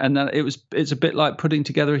it's a bit like putting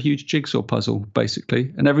together a huge jigsaw puzzle,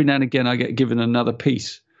 basically. And every now and again, I get given another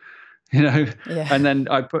piece. And then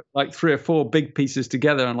I put like 3 or 4 big pieces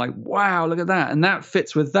together, and I'm like, wow, look at that. And that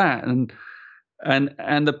fits with that. And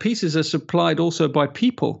the pieces are supplied also by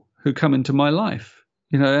people who come into my life,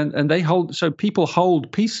 and they so people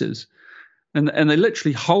hold pieces, and they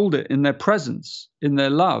literally hold it in their presence, in their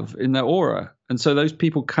love, in their aura. And so those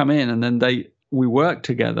people come in, and then we work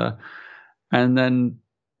together, and then,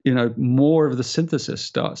 more of the synthesis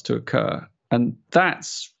starts to occur. And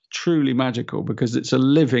that's truly magical, because it's a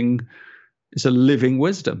living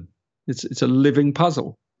wisdom. It's a living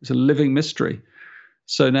puzzle. It's a living mystery.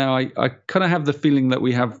 So now I kind of have the feeling that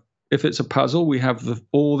we have, if it's a puzzle, we have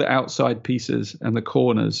all the outside pieces and the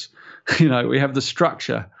corners. We have the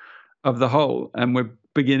structure of the whole, and we're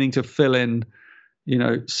beginning to fill in,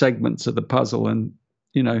 segments of the puzzle. And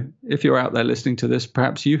if you're out there listening to this,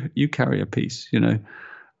 perhaps you carry a piece.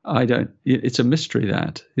 I don't. It's a mystery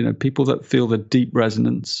that, people that feel the deep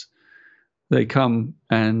resonance, they come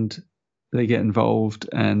and they get involved,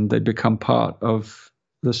 and they become part of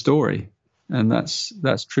the story. And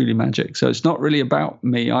that's truly magic. So it's not really about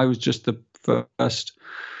me. I was just the first,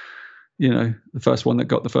 the first one that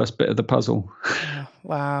got the first bit of the puzzle.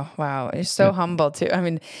 Oh, wow. You're so humble too. I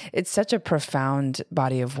mean, it's such a profound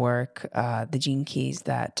body of work, the Gene Keys,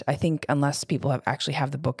 that I think unless people actually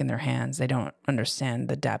have the book in their hands, they don't understand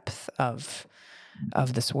the depth of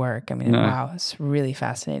this work. I mean, wow, it's really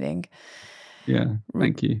fascinating. Yeah,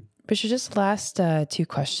 thank you. Richard, just last two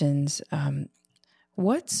questions.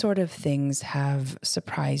 What sort of things have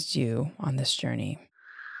surprised you on this journey?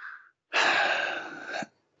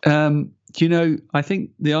 I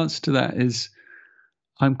think the answer to that is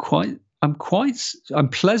I'm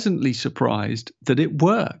pleasantly surprised that it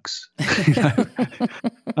works.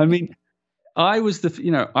 I mean, I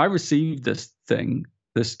received this thing,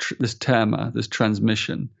 this terma, this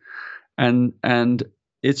transmission, and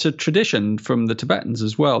it's a tradition from the Tibetans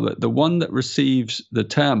as well, that the one that receives the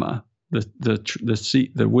terma,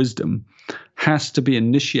 the wisdom, has to be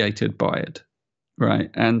initiated by it.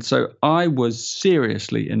 Right. And so I was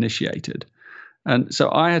seriously initiated. And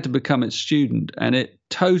so I had to become its student, and it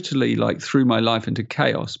totally threw my life into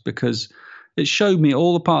chaos, because it showed me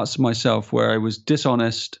all the parts of myself where I was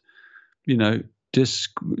dishonest,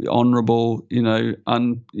 dishonorable,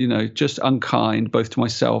 just unkind, both to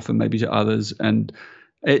myself and maybe to others. And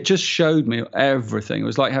it just showed me everything. It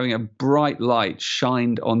was like having a bright light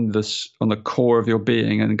shined on the core of your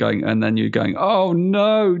being, and then you're going, oh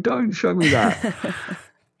no, don't show me that.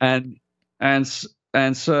 and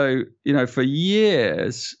so, for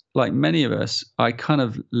years, like many of us, I kind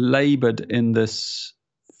of labored in this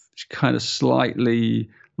kind of slightly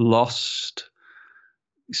lost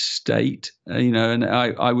state, and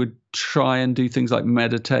I would try and do things like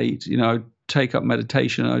meditate, I'd take up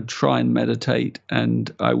meditation, I'd try and meditate,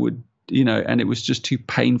 and I would, and it was just too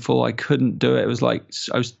painful. I couldn't do it. It was like,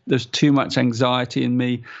 there's too much anxiety in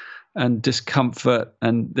me and discomfort.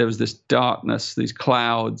 And there was this darkness, these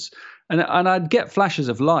clouds, and I'd get flashes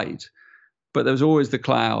of light, but there was always the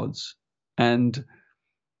clouds, and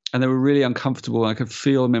they were really uncomfortable. I could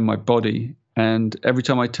feel them in my body. And every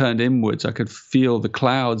time I turned inwards, I could feel the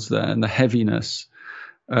clouds there and the heaviness,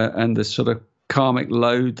 and the sort of karmic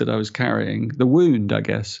load that I was carrying, the wound, I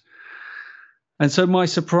guess. And so my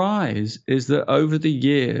surprise is that over the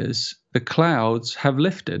years, the clouds have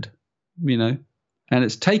lifted, and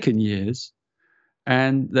it's taken years,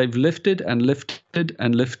 and they've lifted and lifted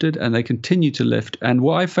and lifted, and they continue to lift. And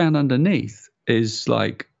what I found underneath is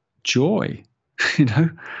like joy,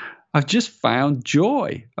 I've just found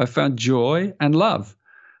joy. I found joy and love.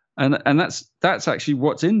 And that's actually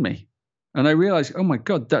what's in me. And I realized, oh my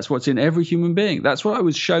God, that's what's in every human being. That's what I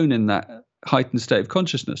was shown in that heightened state of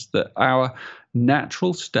consciousness, that our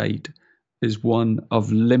natural state is one of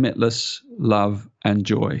limitless love and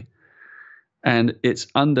joy. And it's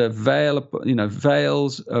under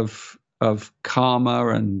veils of karma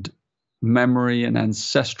and memory and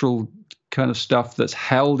ancestral kind of stuff that's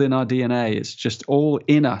held in our DNA. It's just all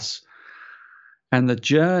in us. And the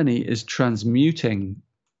journey is transmuting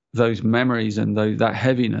those memories and that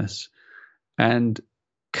heaviness and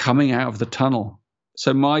coming out of the tunnel.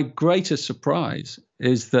 So my greatest surprise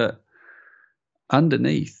is that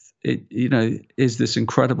underneath it, is this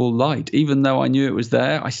incredible light. Even though I knew it was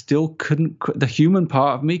there, I still the human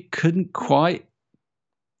part of me couldn't quite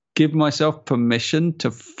give myself permission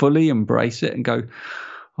to fully embrace it and go,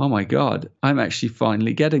 oh my God, I'm actually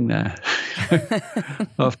finally getting there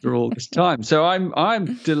after all this time. So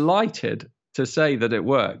I'm delighted to say that it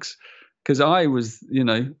works, because I was,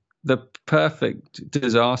 the perfect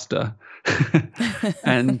disaster.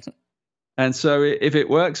 and so if it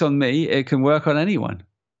works on me, it can work on anyone.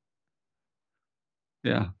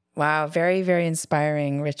 Yeah. Wow. Very, very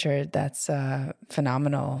inspiring, Richard. That's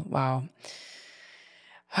phenomenal. Wow.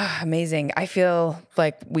 Amazing. I feel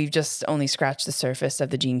like we've just only scratched the surface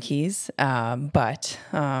of the Gene Keys, but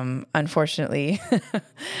unfortunately,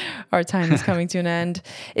 our time is coming to an end.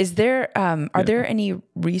 Are there any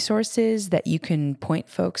resources that you can point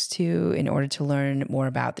folks to in order to learn more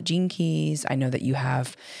about the Gene Keys? I know that you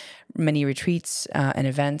have many retreats and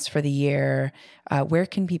events for the year. Where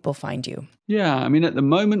can people find you? Yeah, I mean, at the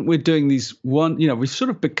moment we're doing these we've sort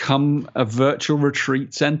of become a virtual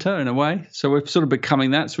retreat center in a way. So we're sort of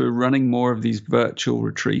becoming that. So we're running more of these virtual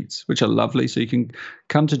retreats, which are lovely. So you can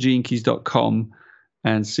come to genekeys.com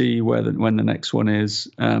and see when the next one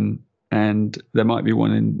is. And there might be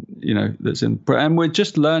one in, that's in, and we're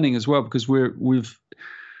just learning as well, because we're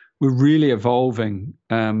really evolving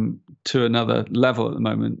to another level at the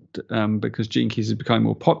moment, because Gene Keys is becoming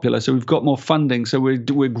more popular. So we've got more funding. So we're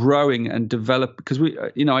growing and develop, because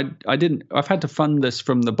I've had to fund this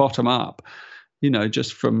from the bottom up,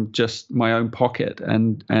 just from just my own pocket.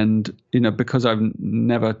 And because I've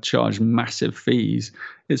never charged massive fees,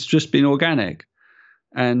 it's just been organic.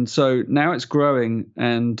 And so now it's growing,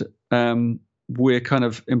 and we're kind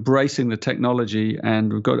of embracing the technology.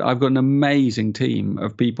 And I've got an amazing team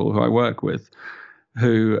of people who I work with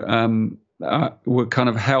who will kind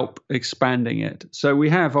of help expanding it. So we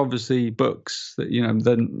have obviously books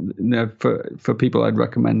that, for people I'd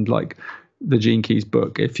recommend, like the Gene Keys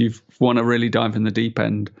book. If you want to really dive in the deep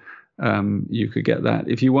end, you could get that.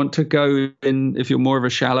 If you want to go in, if you're more of a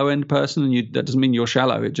shallow end person, and that doesn't mean you're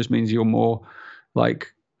shallow, it just means you're more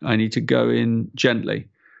like, I need to go in gently.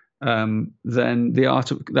 Then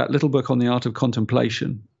that little book on the art of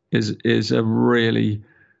contemplation is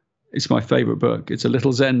it's my favorite book. It's a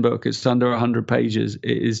little Zen book. It's under 100 pages.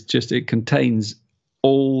 It contains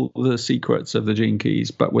all the secrets of the Gene Keys,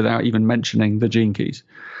 but without even mentioning the Gene Keys.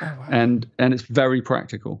 Oh, wow. And it's very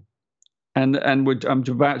practical. And I'm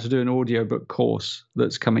about to do an audiobook course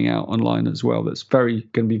that's coming out online as well. That's going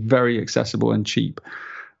to be very accessible and cheap,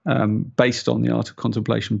 based on the Art of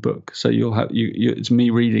Contemplation book. So you'll have it's me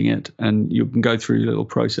reading it, and you can go through little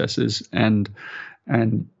processes, and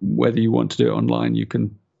whether you want to do it online, you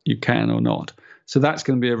can or not. So that's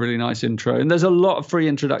going to be a really nice intro. And there's a lot of free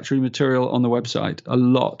introductory material on the website, a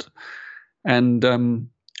lot. And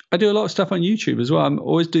I do a lot of stuff on YouTube as well. I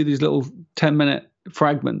always do these little 10-minute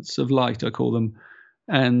fragments of light, I call them.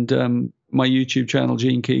 And my YouTube channel,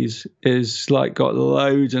 Gene Keys, is like got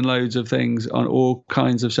loads and loads of things on all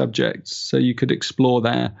kinds of subjects. So you could explore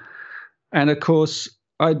there. And of course,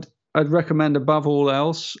 I'd recommend above all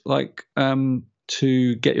else, like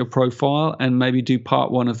to get your profile and maybe do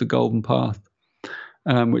part 1 of the Golden Path,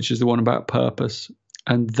 which is the one about purpose.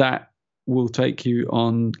 And that will take you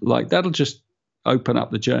on, like, that'll just open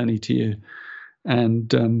up the journey to you.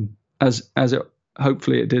 And as it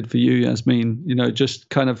hopefully it did for you, Yasmin, just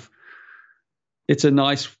kind of, it's a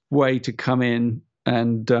nice way to come in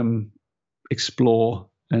and explore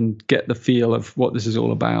and get the feel of what this is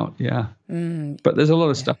all about. Yeah. But there's a lot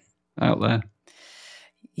of stuff out there.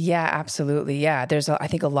 Yeah, absolutely. Yeah. There's, I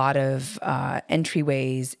think, a lot of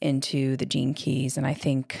entryways into the Gene Keys. And I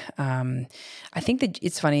think that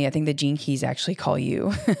it's funny. I think the Gene Keys actually call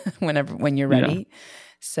you when you're ready.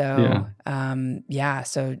 Yeah. So,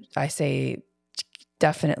 so I say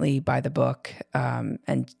definitely buy the book,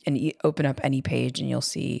 and open up any page, and you'll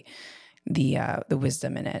see the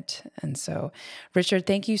wisdom in it. And so, Richard,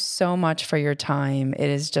 thank you so much for your time. It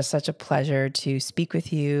is just such a pleasure to speak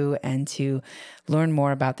with you and to learn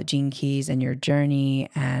more about the Gene Keys and your journey,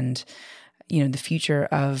 and the future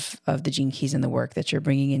of the Gene Keys and the work that you're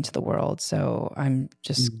bringing into the world. So I'm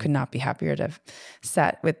just could not be happier to have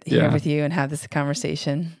sat here with you and have this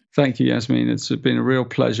conversation. Thank you, Yasmin. It's been a real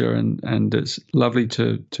pleasure, and it's lovely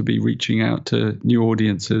to be reaching out to new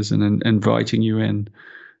audiences and inviting you in.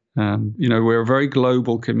 We're a very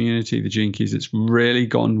global community, the Gene Keys. It's really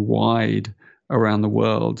gone wide around the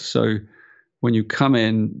world. So when you come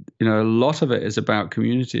in, a lot of it is about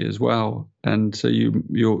community as well. And so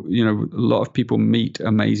you're a lot of people meet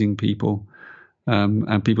amazing people,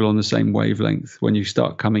 and people on the same wavelength when you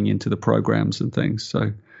start coming into the programs and things.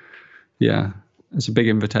 So yeah, it's a big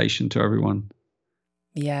invitation to everyone.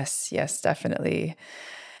 Yes, definitely.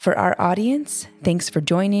 For our audience, thanks for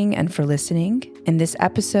joining and for listening. In this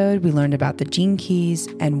episode, we learned about the Gene Keys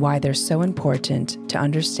and why they're so important to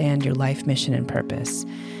understand your life mission and purpose.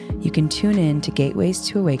 You can tune in to Gateways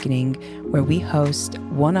to Awakening, where we host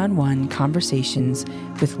one-on-one conversations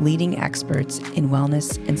with leading experts in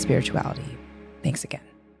wellness and spirituality. Thanks again.